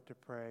pray, what to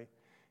pray,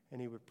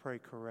 and he would pray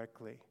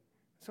correctly.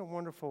 It's a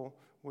wonderful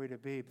way to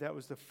be. That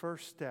was the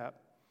first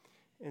step.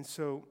 And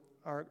so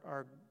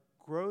our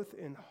growth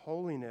in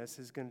holiness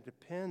is going to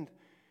depend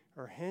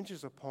or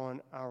hinges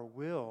upon our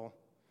will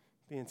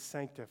being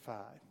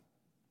sanctified.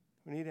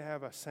 We need to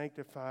have a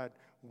sanctified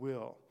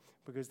will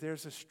because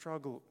there's a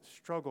struggle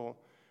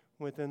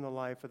within the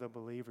life of the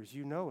believers.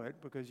 You know it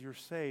because you're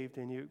saved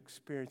and you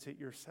experience it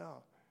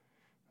yourself.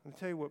 I'll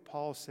tell you what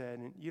Paul said,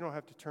 and you don't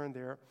have to turn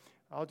there.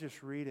 I'll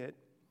just read it.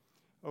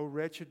 O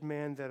wretched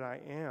man that I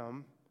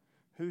am,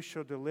 who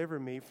shall deliver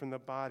me from the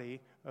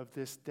body of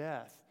this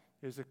death?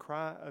 There's a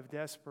cry of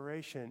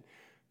desperation.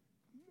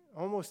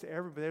 Almost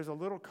everybody, there's a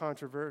little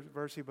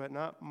controversy, but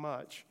not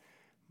much.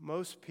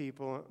 Most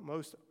people,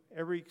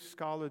 every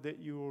scholar that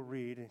you will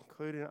read,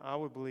 including I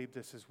would believe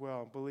this as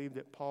well, believe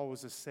that Paul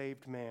was a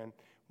saved man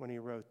when he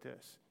wrote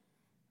this.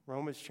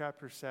 Romans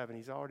chapter 7,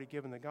 he's already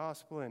given the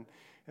gospel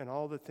and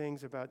all the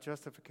things about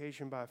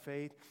justification by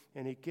faith.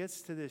 And he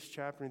gets to this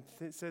chapter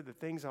and said the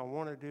things I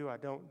want to do, I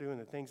don't do, and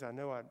the things I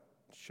know I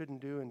shouldn't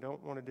do and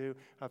don't want to do,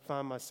 I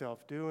find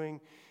myself doing.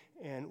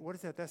 And what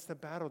is that? That's the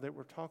battle that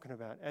we're talking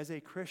about. As a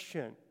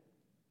Christian,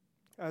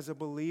 as a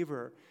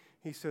believer,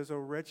 he says, O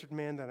wretched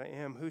man that I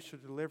am, who shall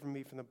deliver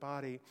me from the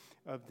body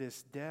of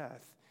this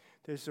death?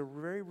 There's a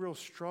very real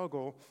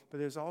struggle, but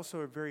there's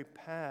also a very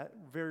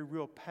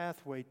real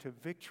pathway to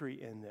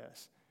victory in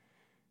this.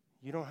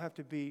 You don't have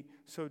to be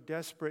so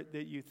desperate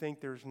that you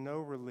think there's no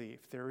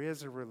relief. There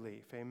is a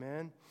relief.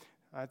 Amen?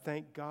 I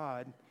thank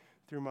God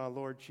through my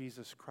Lord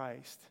Jesus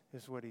Christ,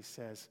 is what he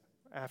says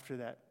after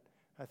that.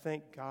 I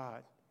thank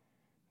God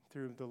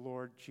through the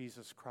Lord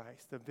Jesus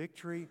Christ. The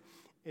victory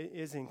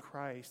is in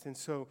Christ. And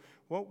so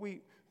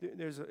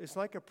it's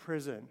like a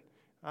prison.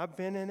 I've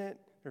been in it.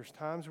 There's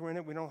times we're in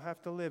it. We don't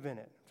have to live in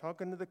it. I'm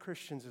talking to the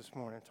Christians this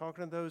morning. I'm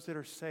talking to those that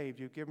are saved.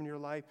 You've given your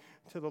life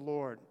to the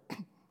Lord.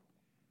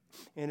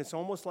 And it's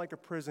almost like a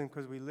prison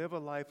because we live a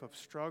life of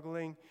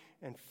struggling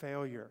and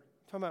failure.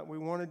 I'm talking about we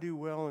want to do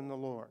well in the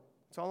Lord.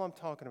 That's all I'm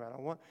talking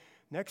about.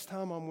 Next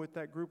time I'm with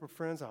that group of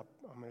friends, I'm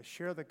going to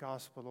share the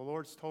gospel. The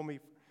Lord's told me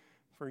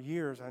for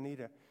years I need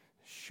to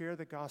share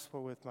the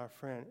gospel with my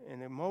friend.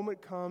 And the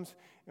moment comes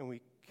and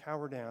we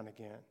cower down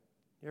again.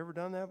 You ever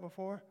done that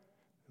before?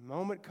 The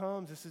moment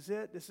comes, this is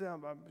it.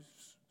 I'm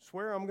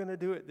Swear I'm going to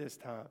do it this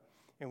time.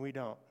 And we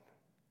don't.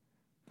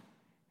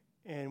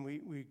 And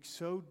we're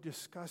so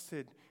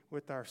disgusted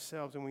with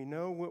ourselves, and we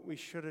know what we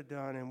should have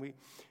done, and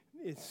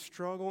it's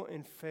struggle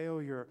and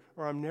failure,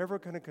 or I'm never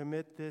going to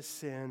commit this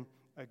sin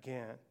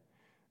again.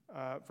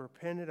 I've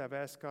repented. I've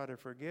asked God to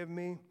forgive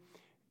me,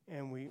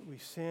 and we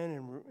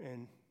sin,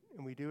 and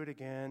we do it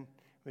again.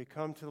 We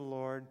come to the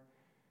Lord.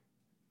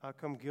 I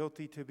come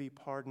guilty to be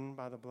pardoned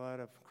by the blood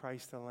of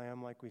Christ the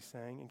Lamb, like we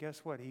sang. And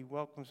guess what? He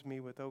welcomes me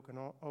with open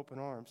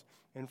arms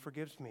and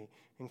forgives me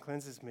and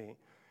cleanses me.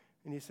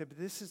 And he said, but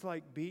this is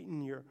like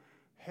beating your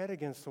head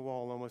against the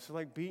wall almost. It's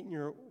like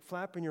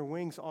flapping your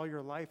wings all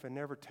your life and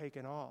never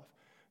taking off.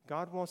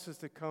 God wants us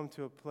to come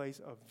to a place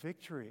of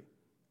victory.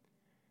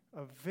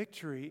 Of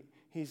victory.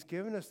 He's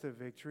given us the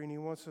victory, and he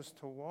wants us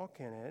to walk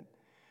in it.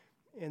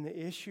 And the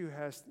issue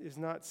is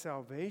not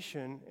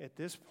salvation at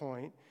this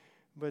point,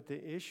 but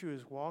the issue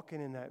is walking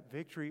in that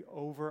victory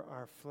over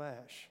our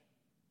flesh.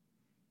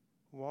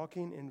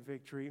 Walking in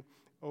victory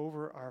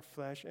over our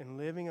flesh and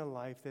living a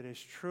life that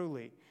is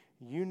truly,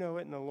 you know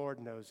it and the Lord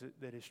knows it,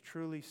 that is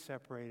truly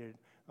separated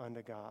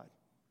unto God.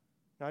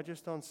 Not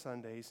just on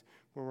Sundays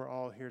when we're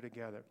all here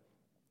together.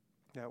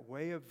 That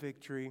way of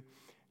victory,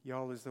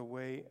 y'all, is the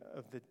way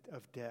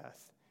of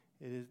death.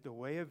 It is the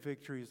way of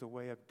victory is the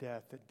way of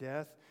death. The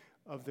death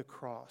of the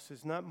cross.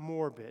 It's not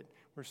morbid.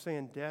 We're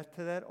saying death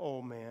to that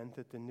old man,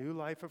 that the new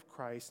life of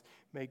Christ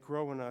may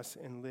grow in us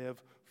and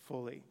live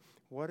fully.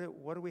 What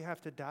do we have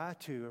to die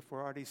to if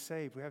we're already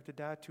saved? We have to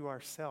die to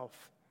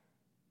ourself.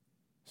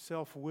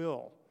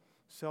 Self-will,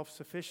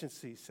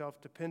 self-sufficiency,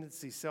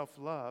 self-dependency,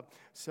 self-love,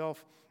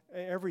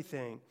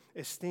 everything,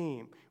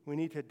 esteem. We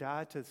need to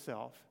die to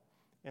self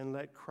and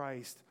let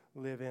Christ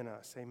live in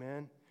us.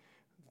 Amen?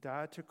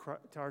 Die to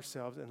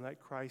ourselves and let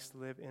Christ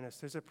live in us.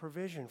 There's a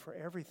provision for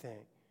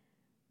everything.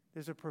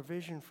 There's a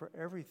provision for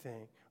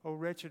everything. Oh,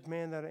 wretched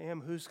man that I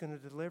am, who's going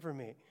to deliver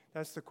me?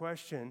 That's the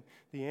question.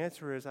 The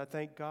answer is, I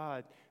thank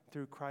God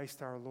through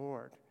Christ our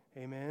Lord.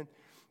 Amen?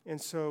 And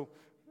so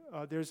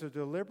there's a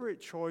deliberate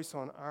choice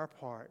on our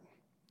part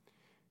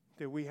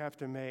that we have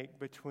to make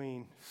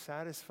between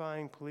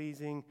satisfying,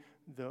 pleasing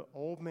the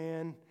old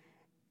man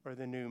or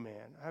the new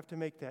man. I have to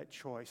make that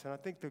choice. And I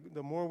think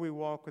the more we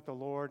walk with the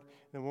Lord,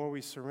 the more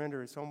we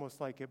surrender, it's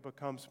almost like it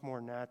becomes more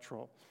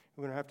natural.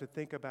 We're going to have to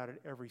think about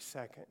it every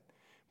second.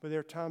 But there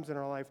are times in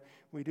our life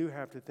we do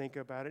have to think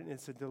about it, and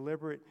it's a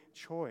deliberate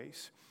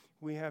choice.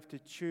 We have to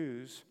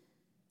choose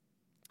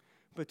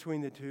between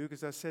the two,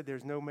 because I said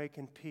there's no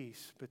making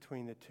peace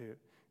between the two.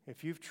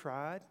 If you've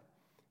tried,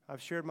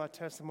 I've shared my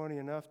testimony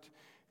enough,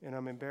 and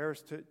I'm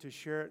embarrassed to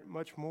share it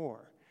much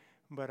more.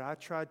 But I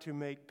tried to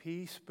make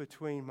peace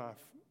between my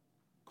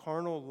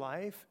carnal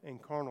life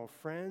and carnal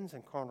friends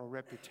and carnal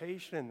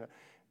reputation and the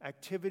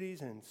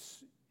activities and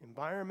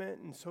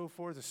environment and so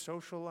forth, the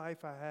social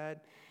life I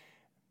had.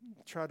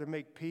 Tried to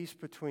make peace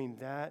between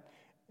that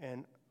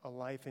and a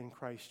life in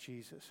Christ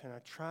Jesus. And I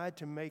tried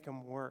to make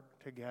them work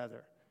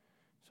together.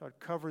 So I'd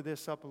cover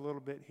this up a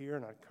little bit here,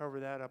 and I'd cover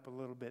that up a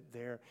little bit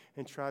there,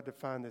 and tried to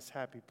find this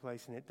happy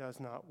place, and it does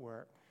not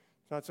work.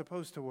 It's not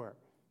supposed to work.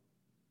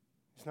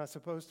 It's not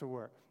supposed to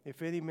work.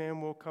 If any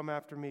man will come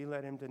after me,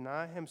 let him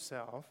deny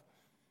himself,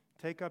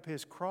 take up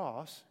his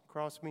cross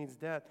means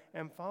death,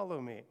 and follow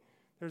me.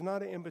 There's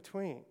not an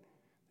in-between.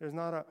 There's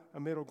not a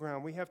middle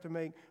ground. We have to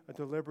make a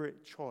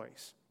deliberate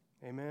choice.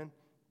 Amen?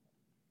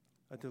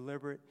 A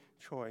deliberate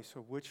choice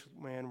of which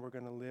man we're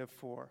going to live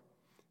for.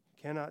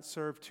 Cannot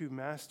serve two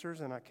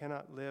masters, and I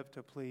cannot live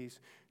to please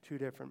two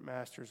different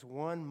masters.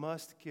 One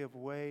must give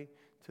way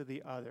to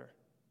the other.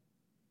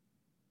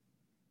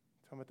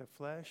 Talking about the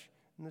flesh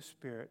and the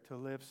spirit, to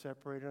live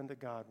separated unto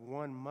God.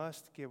 One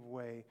must give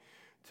way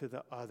to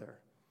the other.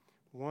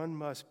 One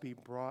must be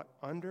brought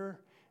under,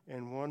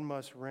 and one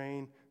must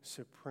reign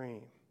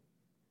supreme.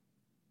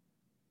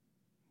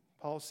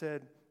 Paul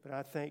said, but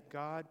I thank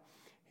God.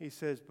 He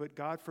says, but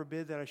God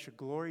forbid that I should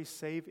glory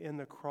save in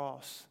the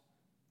cross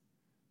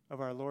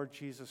of our Lord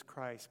Jesus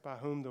Christ, by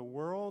whom the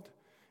world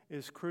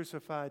is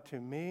crucified to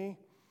me,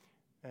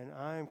 and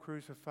I am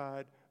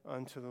crucified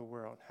unto the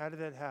world. How did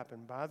that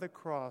happen? By the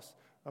cross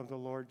of the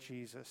Lord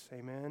Jesus.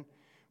 Amen?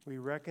 We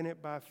reckon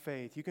it by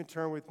faith. You can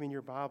turn with me in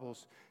your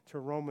Bibles to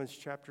Romans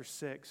chapter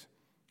 6.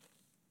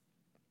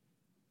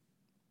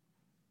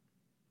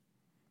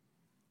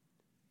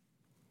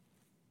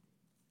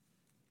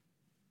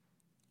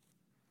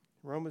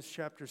 Romans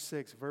chapter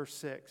 6, verse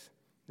 6.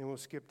 Then we'll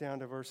skip down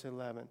to verse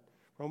 11.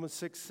 Romans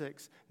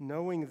 6:6.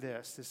 Knowing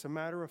this is a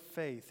matter of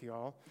faith,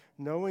 y'all.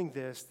 Knowing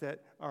this,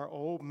 that our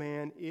old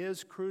man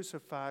is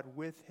crucified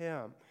with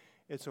him.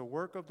 It's a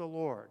work of the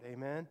Lord,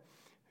 amen,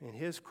 and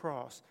his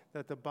cross,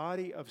 that the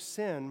body of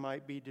sin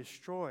might be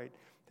destroyed,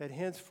 that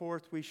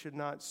henceforth we should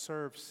not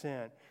serve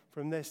sin.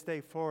 From this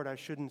day forward, I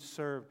shouldn't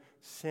serve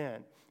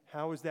sin.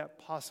 How is that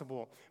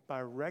possible?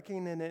 By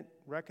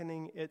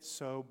reckoning it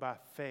so by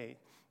faith,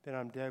 that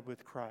I'm dead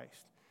with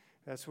Christ.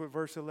 That's what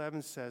verse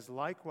 11 says.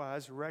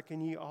 Likewise, reckon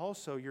ye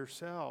also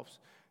yourselves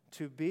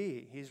to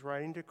be, he's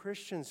writing to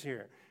Christians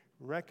here,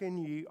 Reckon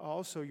ye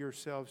also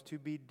yourselves to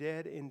be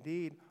dead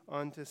indeed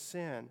unto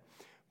sin,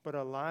 but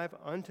alive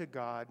unto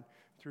God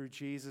through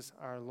Jesus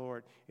our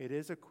Lord. It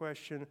is a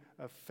question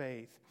of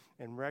faith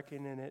and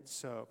reckoning it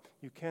so.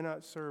 You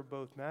cannot serve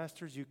both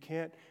masters. You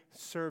can't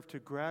serve to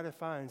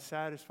gratify and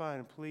satisfy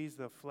and please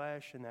the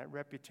flesh and that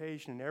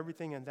reputation and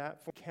everything in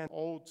that form.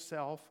 Old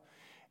self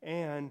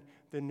and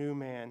the new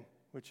man,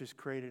 which is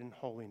created in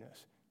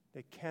holiness.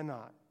 They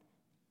cannot.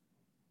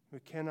 We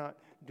cannot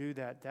do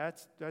that.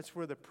 That's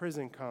where the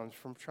prison comes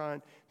from,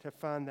 trying to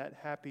find that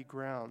happy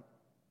ground.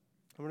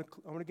 I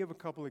want to give a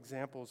couple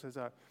examples as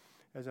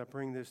I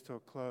bring this to a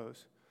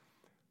close.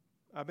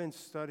 I've been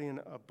studying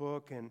a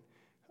book, and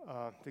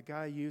the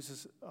guy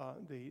uses,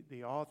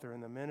 the author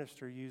and the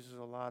minister uses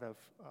a lot of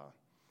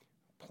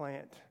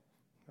plant,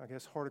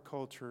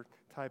 horticulture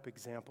type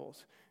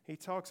examples. He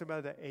talks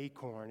about the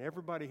acorn.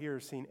 Everybody here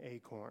has seen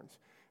acorns.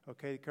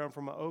 Okay, they come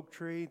from an oak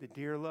tree. The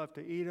deer love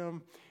to eat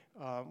them.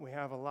 We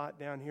have a lot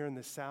down here in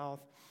the South,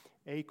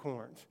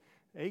 acorns.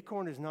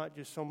 Acorn is not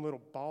just some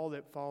little ball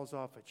that falls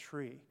off a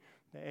tree.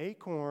 The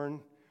acorn,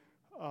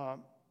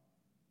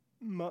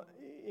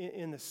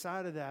 in the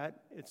side of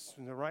that, it's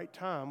in the right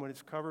time, when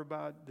it's covered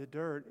by the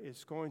dirt,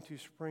 it's going to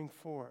spring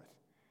forth.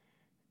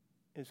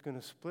 It's going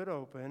to split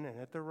open, and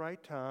at the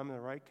right time, in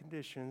the right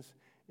conditions,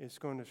 it's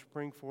going to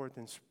spring forth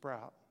and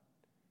sprout.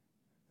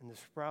 And the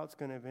sprout's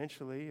going to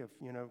eventually, if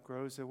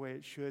grows the way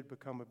it should,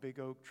 become a big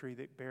oak tree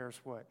that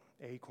bears what?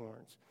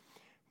 Acorns.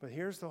 But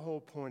here's the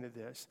whole point of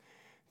this.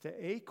 The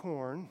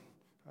acorn,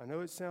 I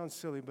know it sounds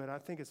silly, but I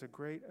think it's a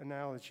great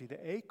analogy.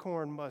 The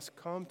acorn must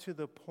come to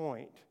the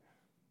point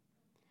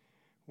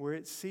where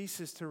it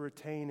ceases to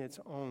retain its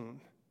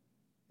own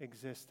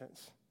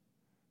existence.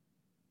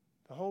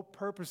 The whole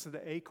purpose of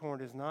the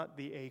acorn is not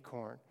the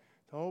acorn.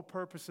 The whole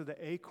purpose of the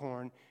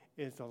acorn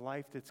is the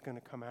life that's going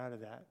to come out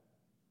of that.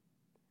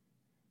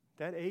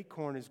 That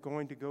acorn is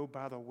going to go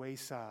by the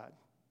wayside.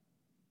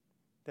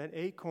 That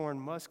acorn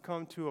must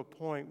come to a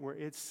point where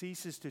it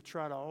ceases to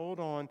try to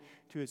hold on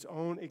to its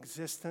own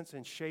existence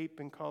and shape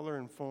and color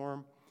and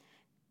form.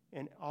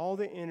 And all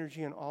the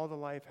energy and all the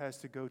life has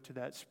to go to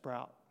that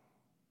sprout.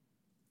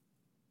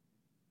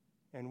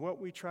 And what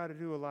we try to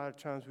do a lot of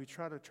times, we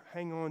try to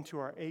hang on to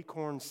our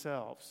acorn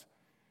selves.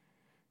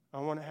 I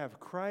want to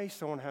have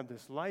Christ. I want to have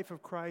this life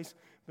of Christ.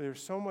 But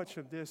there's so much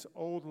of this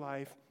old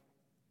life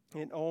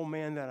and old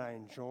man that I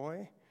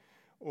enjoy,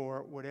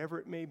 or whatever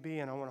it may be,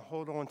 and I want to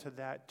hold on to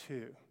that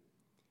too.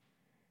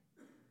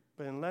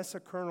 But unless a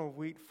kernel of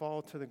wheat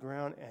fall to the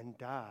ground and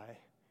die,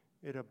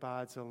 it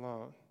abides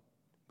alone.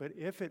 But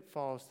if it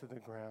falls to the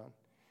ground,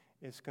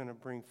 it's going to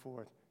bring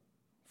forth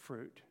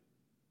fruit.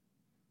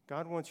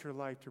 God wants your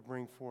life to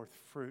bring forth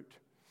fruit.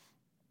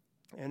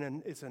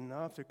 And it's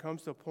enough. There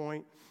comes to a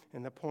point,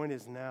 and the point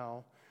is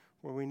now,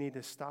 where we need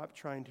to stop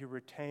trying to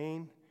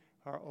retain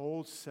our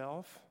old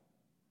self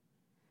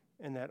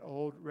and that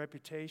old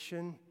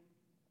reputation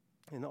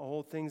and the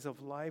old things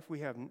of life.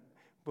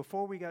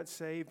 Before we got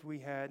saved, we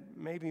had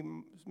maybe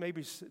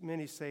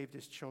many saved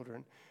as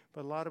children,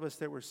 but a lot of us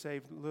that were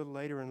saved a little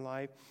later in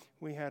life,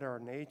 we had our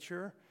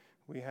nature,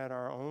 we had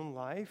our own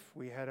life,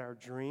 we had our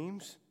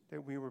dreams,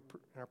 that we were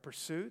our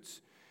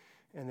pursuits,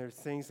 and there's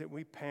things that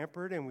we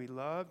pampered and we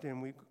loved, and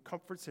we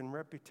comforts and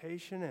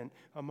reputation and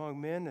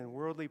among men and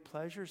worldly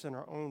pleasures and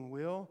our own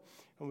will.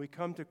 When we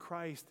come to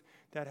Christ,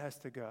 that has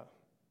to go.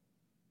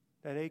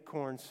 That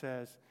acorn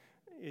says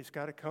it's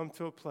got to come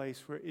to a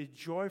place where it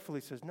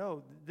joyfully says,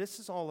 no, this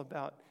is all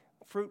about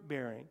fruit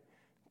bearing.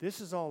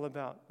 This is all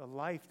about the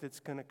life that's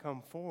going to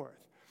come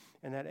forth.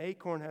 And that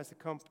acorn has to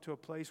come to a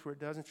place where it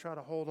doesn't try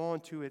to hold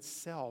on to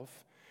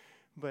itself,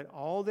 but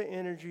all the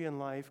energy in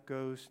life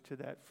goes to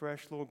that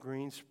fresh little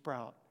green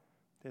sprout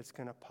that's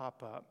going to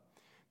pop up.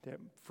 That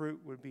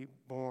fruit would be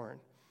born.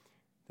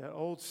 That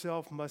old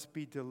self must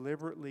be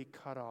deliberately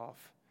cut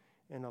off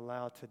and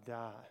allowed to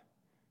die.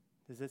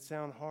 Does it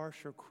sound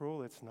harsh or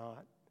cruel? It's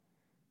not.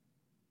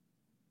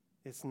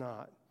 It's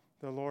not.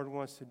 The Lord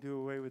wants to do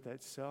away with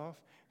that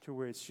self to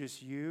where it's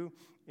just you,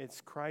 it's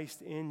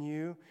Christ in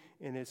you,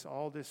 and it's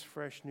all this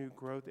fresh new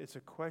growth. It's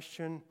a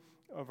question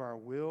of our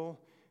will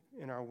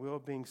and our will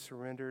being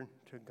surrendered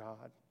to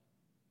God.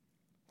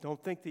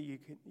 Don't think that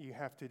you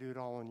have to do it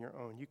all on your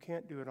own. You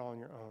can't do it all on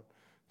your own.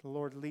 The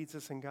Lord leads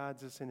us and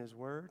guides us in His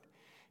Word.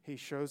 He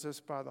shows us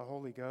by the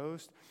Holy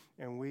Ghost,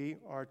 and we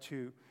are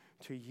to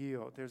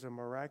yield. There's a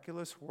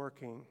miraculous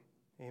working.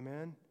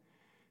 Amen?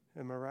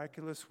 A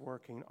miraculous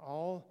working.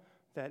 All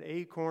that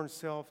acorn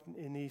self,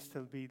 it needs to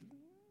be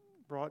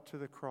brought to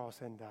the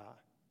cross and die.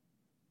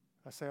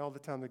 I say all the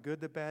time, the good,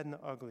 the bad, and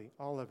the ugly,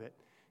 all of it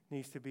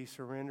needs to be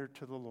surrendered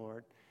to the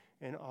Lord.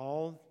 And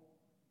all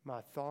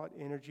my thought,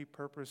 energy,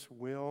 purpose,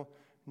 will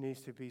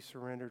needs to be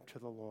surrendered to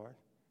the Lord.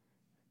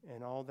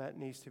 And all that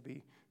needs to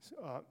be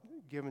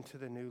given to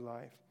the new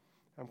life.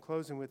 I'm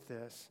closing with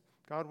this.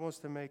 God wants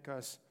to make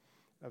us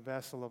a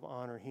vessel of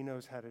honor. He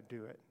knows how to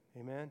do it.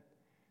 Amen?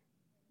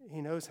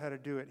 He knows how to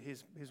do it.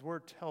 His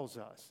Word tells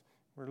us.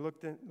 We're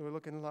looking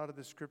at a lot of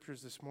the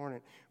scriptures this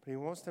morning, but He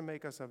wants to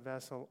make us a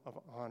vessel of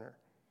honor.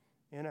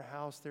 In a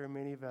house there are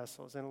many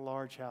vessels, in a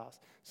large house,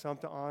 some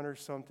to honor,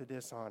 some to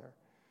dishonor.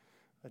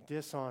 A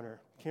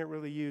dishonor, can't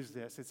really use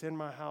this. It's in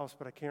my house,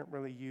 but I can't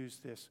really use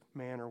this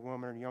man or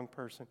woman or young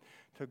person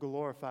to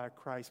glorify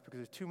Christ because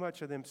there's too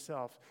much of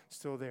themselves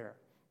still there.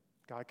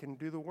 God can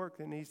do the work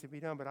that needs to be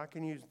done, but I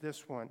can use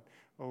this one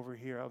over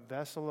here, a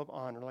vessel of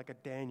honor, like a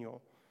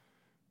Daniel,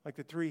 like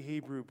the 3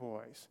 Hebrew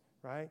boys,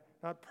 right?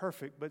 Not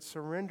perfect, but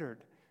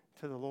surrendered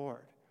to the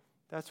Lord.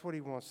 That's what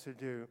he wants to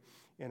do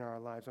in our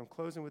lives. I'm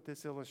closing with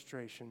this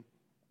illustration.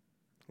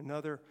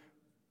 Another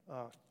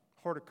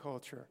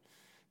horticulture.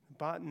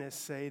 Botanists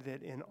say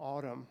that in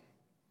autumn,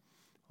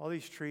 all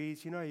these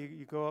trees,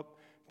 you go up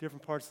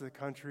different parts of the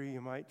country,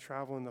 you might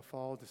travel in the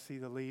fall to see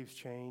the leaves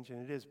change,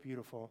 and it is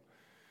beautiful.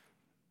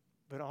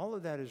 But all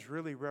of that is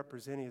really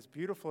representing, as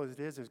beautiful as it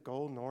is, there's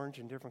gold and orange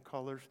and different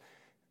colors,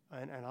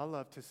 and I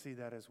love to see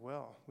that as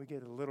well. We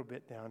get a little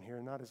bit down here,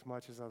 not as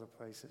much as other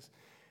places.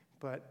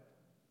 But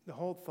the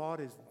whole thought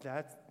is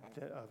that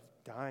of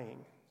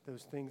dying.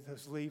 Those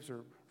leaves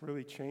are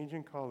really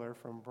changing color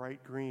from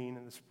bright green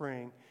in the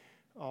spring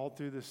all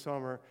through the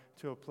summer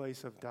to a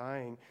place of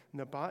dying. And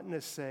the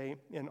botanists say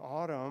in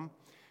autumn,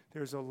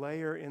 there's a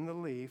layer in the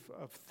leaf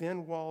of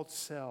thin-walled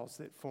cells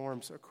that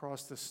forms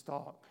across the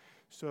stalk.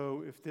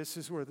 So if this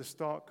is where the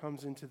stalk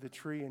comes into the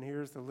tree and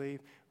here's the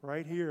leaf,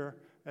 right here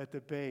at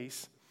the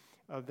base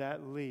of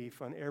that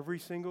leaf, on every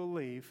single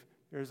leaf,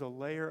 there's a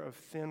layer of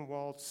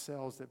thin-walled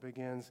cells that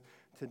begins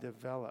to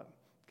develop.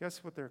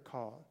 Guess what they're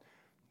called?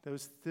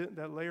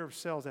 That layer of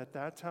cells at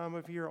that time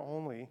of year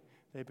only,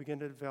 they begin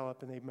to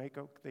develop, and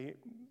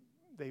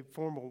they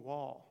form a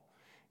wall,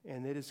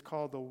 and it is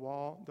called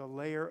the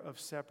layer of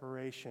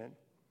separation.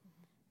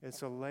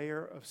 It's a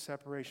layer of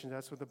separation.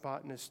 That's what the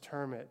botanists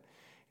term it.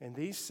 And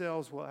these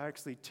cells will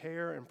actually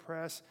tear and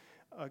press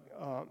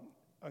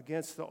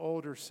against the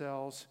older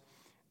cells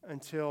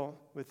until,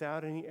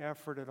 without any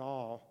effort at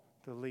all,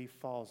 the leaf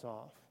falls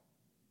off.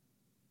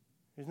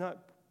 It's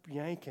not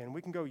yanking.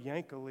 We can go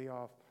yank a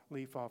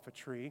leaf off a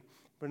tree,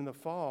 but in the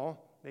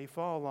fall, they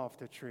fall off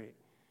the tree.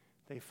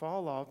 They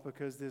fall off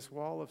because this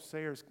wall of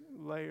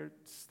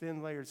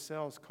thin layered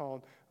cells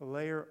called a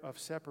layer of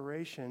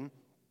separation,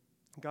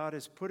 God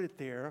has put it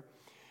there.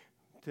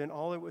 Then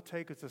all it would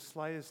take is the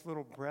slightest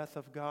little breath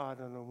of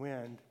God on the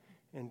wind,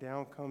 and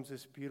down comes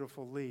this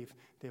beautiful leaf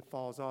that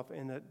falls off.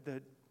 And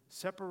the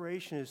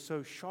separation is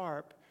so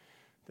sharp,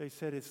 they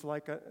said it's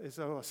like as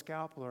though a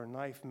scalpel or a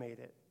knife made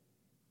it,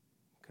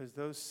 because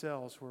those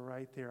cells were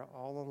right there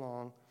all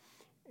along,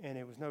 and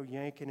it was no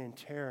yanking and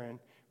tearing.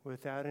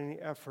 Without any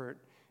effort,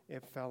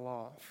 it fell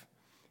off.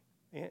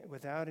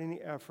 Without any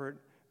effort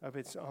of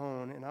its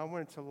own. And I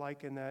wanted to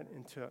liken that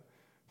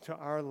to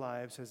our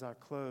lives as I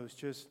close.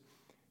 Just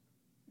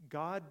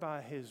God,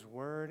 by his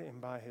word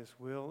and by his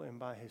will and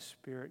by his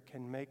spirit,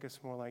 can make us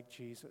more like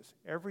Jesus.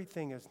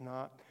 Everything is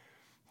not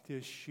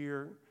this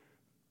sheer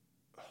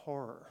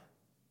horror,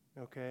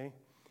 okay?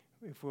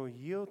 If we'll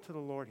yield to the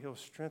Lord, he'll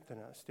strengthen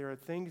us. There are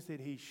things that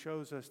he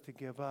shows us to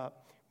give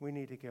up, we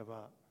need to give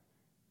up.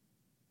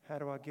 How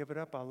do I give it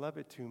up? I love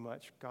it too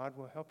much. God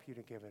will help you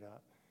to give it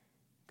up.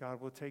 God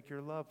will take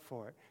your love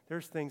for it.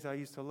 There's things I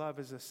used to love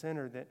as a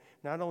sinner that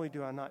not only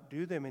do I not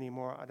do them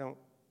anymore,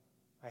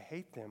 I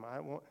hate them.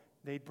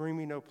 They bring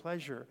me no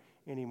pleasure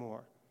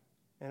anymore.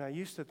 And I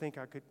used to think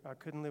I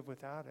couldn't live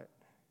without it.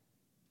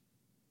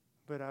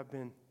 But I've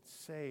been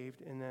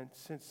saved, and then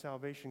since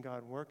salvation,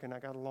 God worked, and I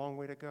got a long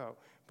way to go.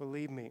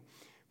 Believe me.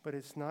 But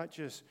it's not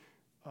just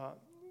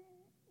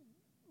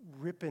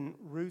ripping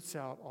roots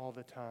out all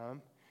the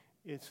time.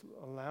 It's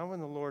allowing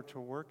the Lord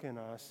to work in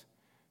us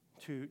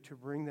to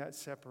bring that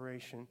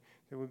separation,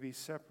 that we be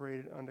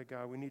separated unto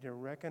God. We need to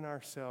reckon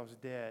ourselves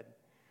dead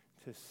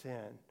to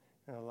sin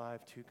and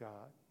alive to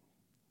God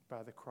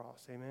by the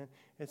cross. Amen?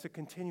 It's a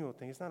continual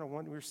thing. It's not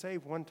we're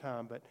saved one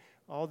time, but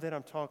all that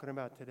I'm talking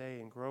about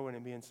today and growing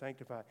and being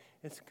sanctified,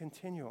 it's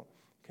continual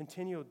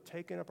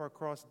taking up our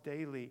cross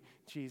daily,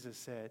 Jesus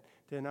said,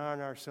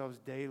 denying ourselves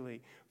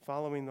daily,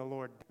 following the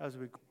Lord as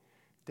we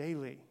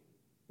daily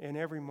in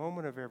every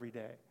moment of every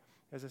day.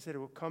 As I said, it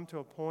will come to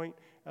a point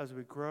as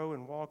we grow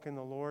and walk in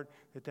the Lord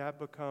that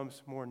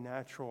becomes more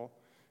natural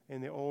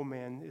and the old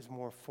man is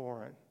more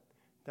foreign.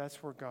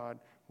 That's where God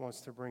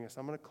wants to bring us.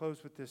 I'm going to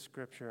close with this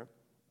scripture.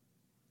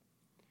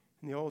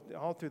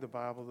 All through the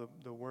Bible,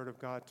 the Word of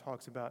God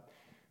talks about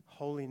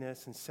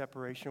holiness and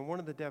separation. One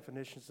of the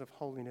definitions of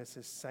holiness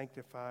is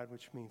sanctified,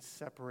 which means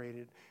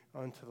separated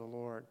unto the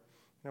Lord.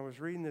 And I was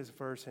reading this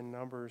verse in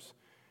Numbers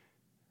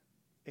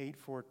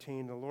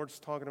 8:14. The Lord's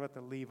talking about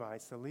the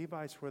Levites. The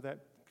Levites were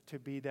to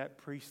be that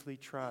priestly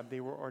tribe. They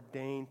were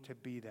ordained to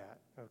be that,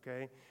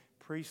 okay?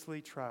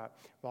 Priestly tribe.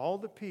 All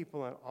the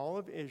people and all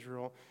of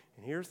Israel,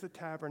 and here's the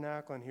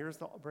tabernacle, and here's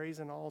the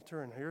brazen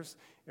altar, and here's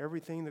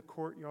everything, the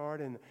courtyard,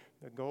 and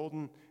the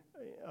golden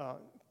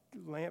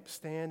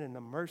lampstand, and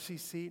the mercy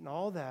seat, and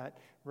all that,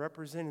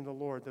 representing the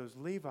Lord. Those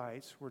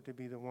Levites were to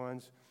be the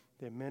ones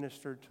that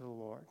ministered to the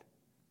Lord.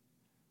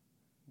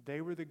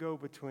 They were the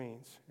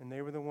go-betweens, and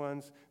they were the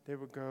ones that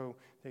would go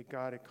that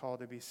God had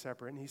called to be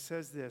separate. And he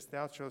says this,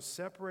 thou shalt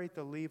separate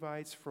the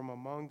Levites from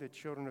among the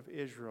children of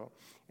Israel,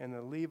 and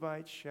the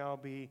Levites shall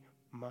be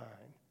mine.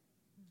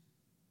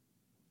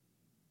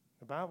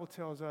 The Bible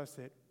tells us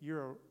that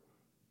you're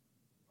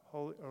a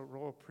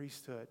royal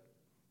priesthood,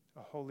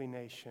 a holy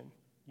nation.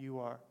 You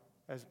are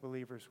as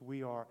believers.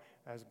 We are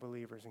as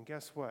believers. And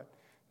guess what?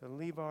 The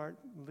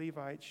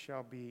Levites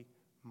shall be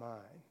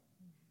mine.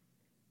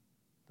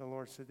 The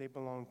Lord said they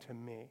belong to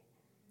me.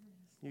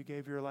 You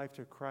gave your life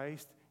to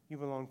Christ. You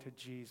belong to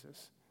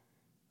Jesus.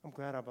 I'm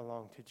glad I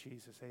belong to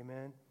Jesus.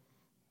 Amen.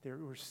 They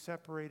were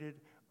separated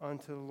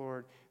unto the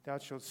Lord. Thou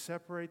shalt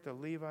separate the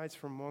Levites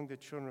from among the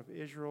children of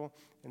Israel,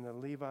 and the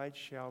Levites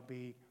shall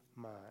be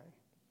mine.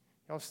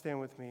 Y'all stand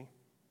with me.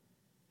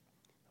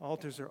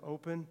 Altars are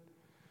open.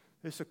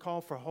 This is a call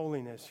for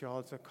holiness, y'all.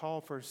 It's a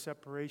call for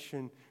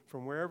separation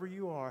from wherever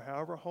you are,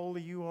 however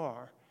holy you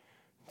are,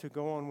 to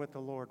go on with the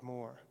Lord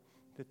more.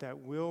 That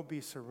will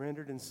be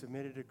surrendered and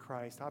submitted to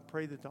Christ. I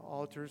pray that the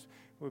altars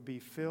would be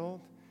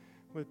filled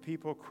with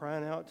people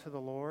crying out to the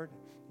Lord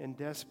in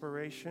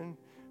desperation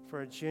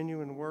for a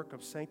genuine work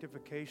of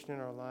sanctification in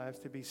our lives,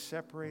 to be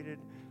separated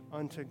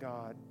unto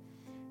God.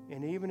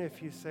 And even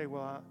if you say,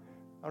 well,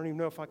 I don't even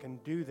know if I can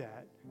do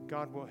that,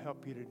 God will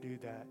help you to do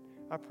that.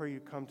 I pray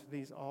you come to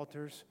these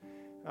altars.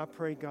 I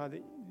pray, God,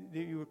 that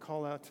you would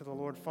call out to the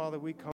Lord. Father, we come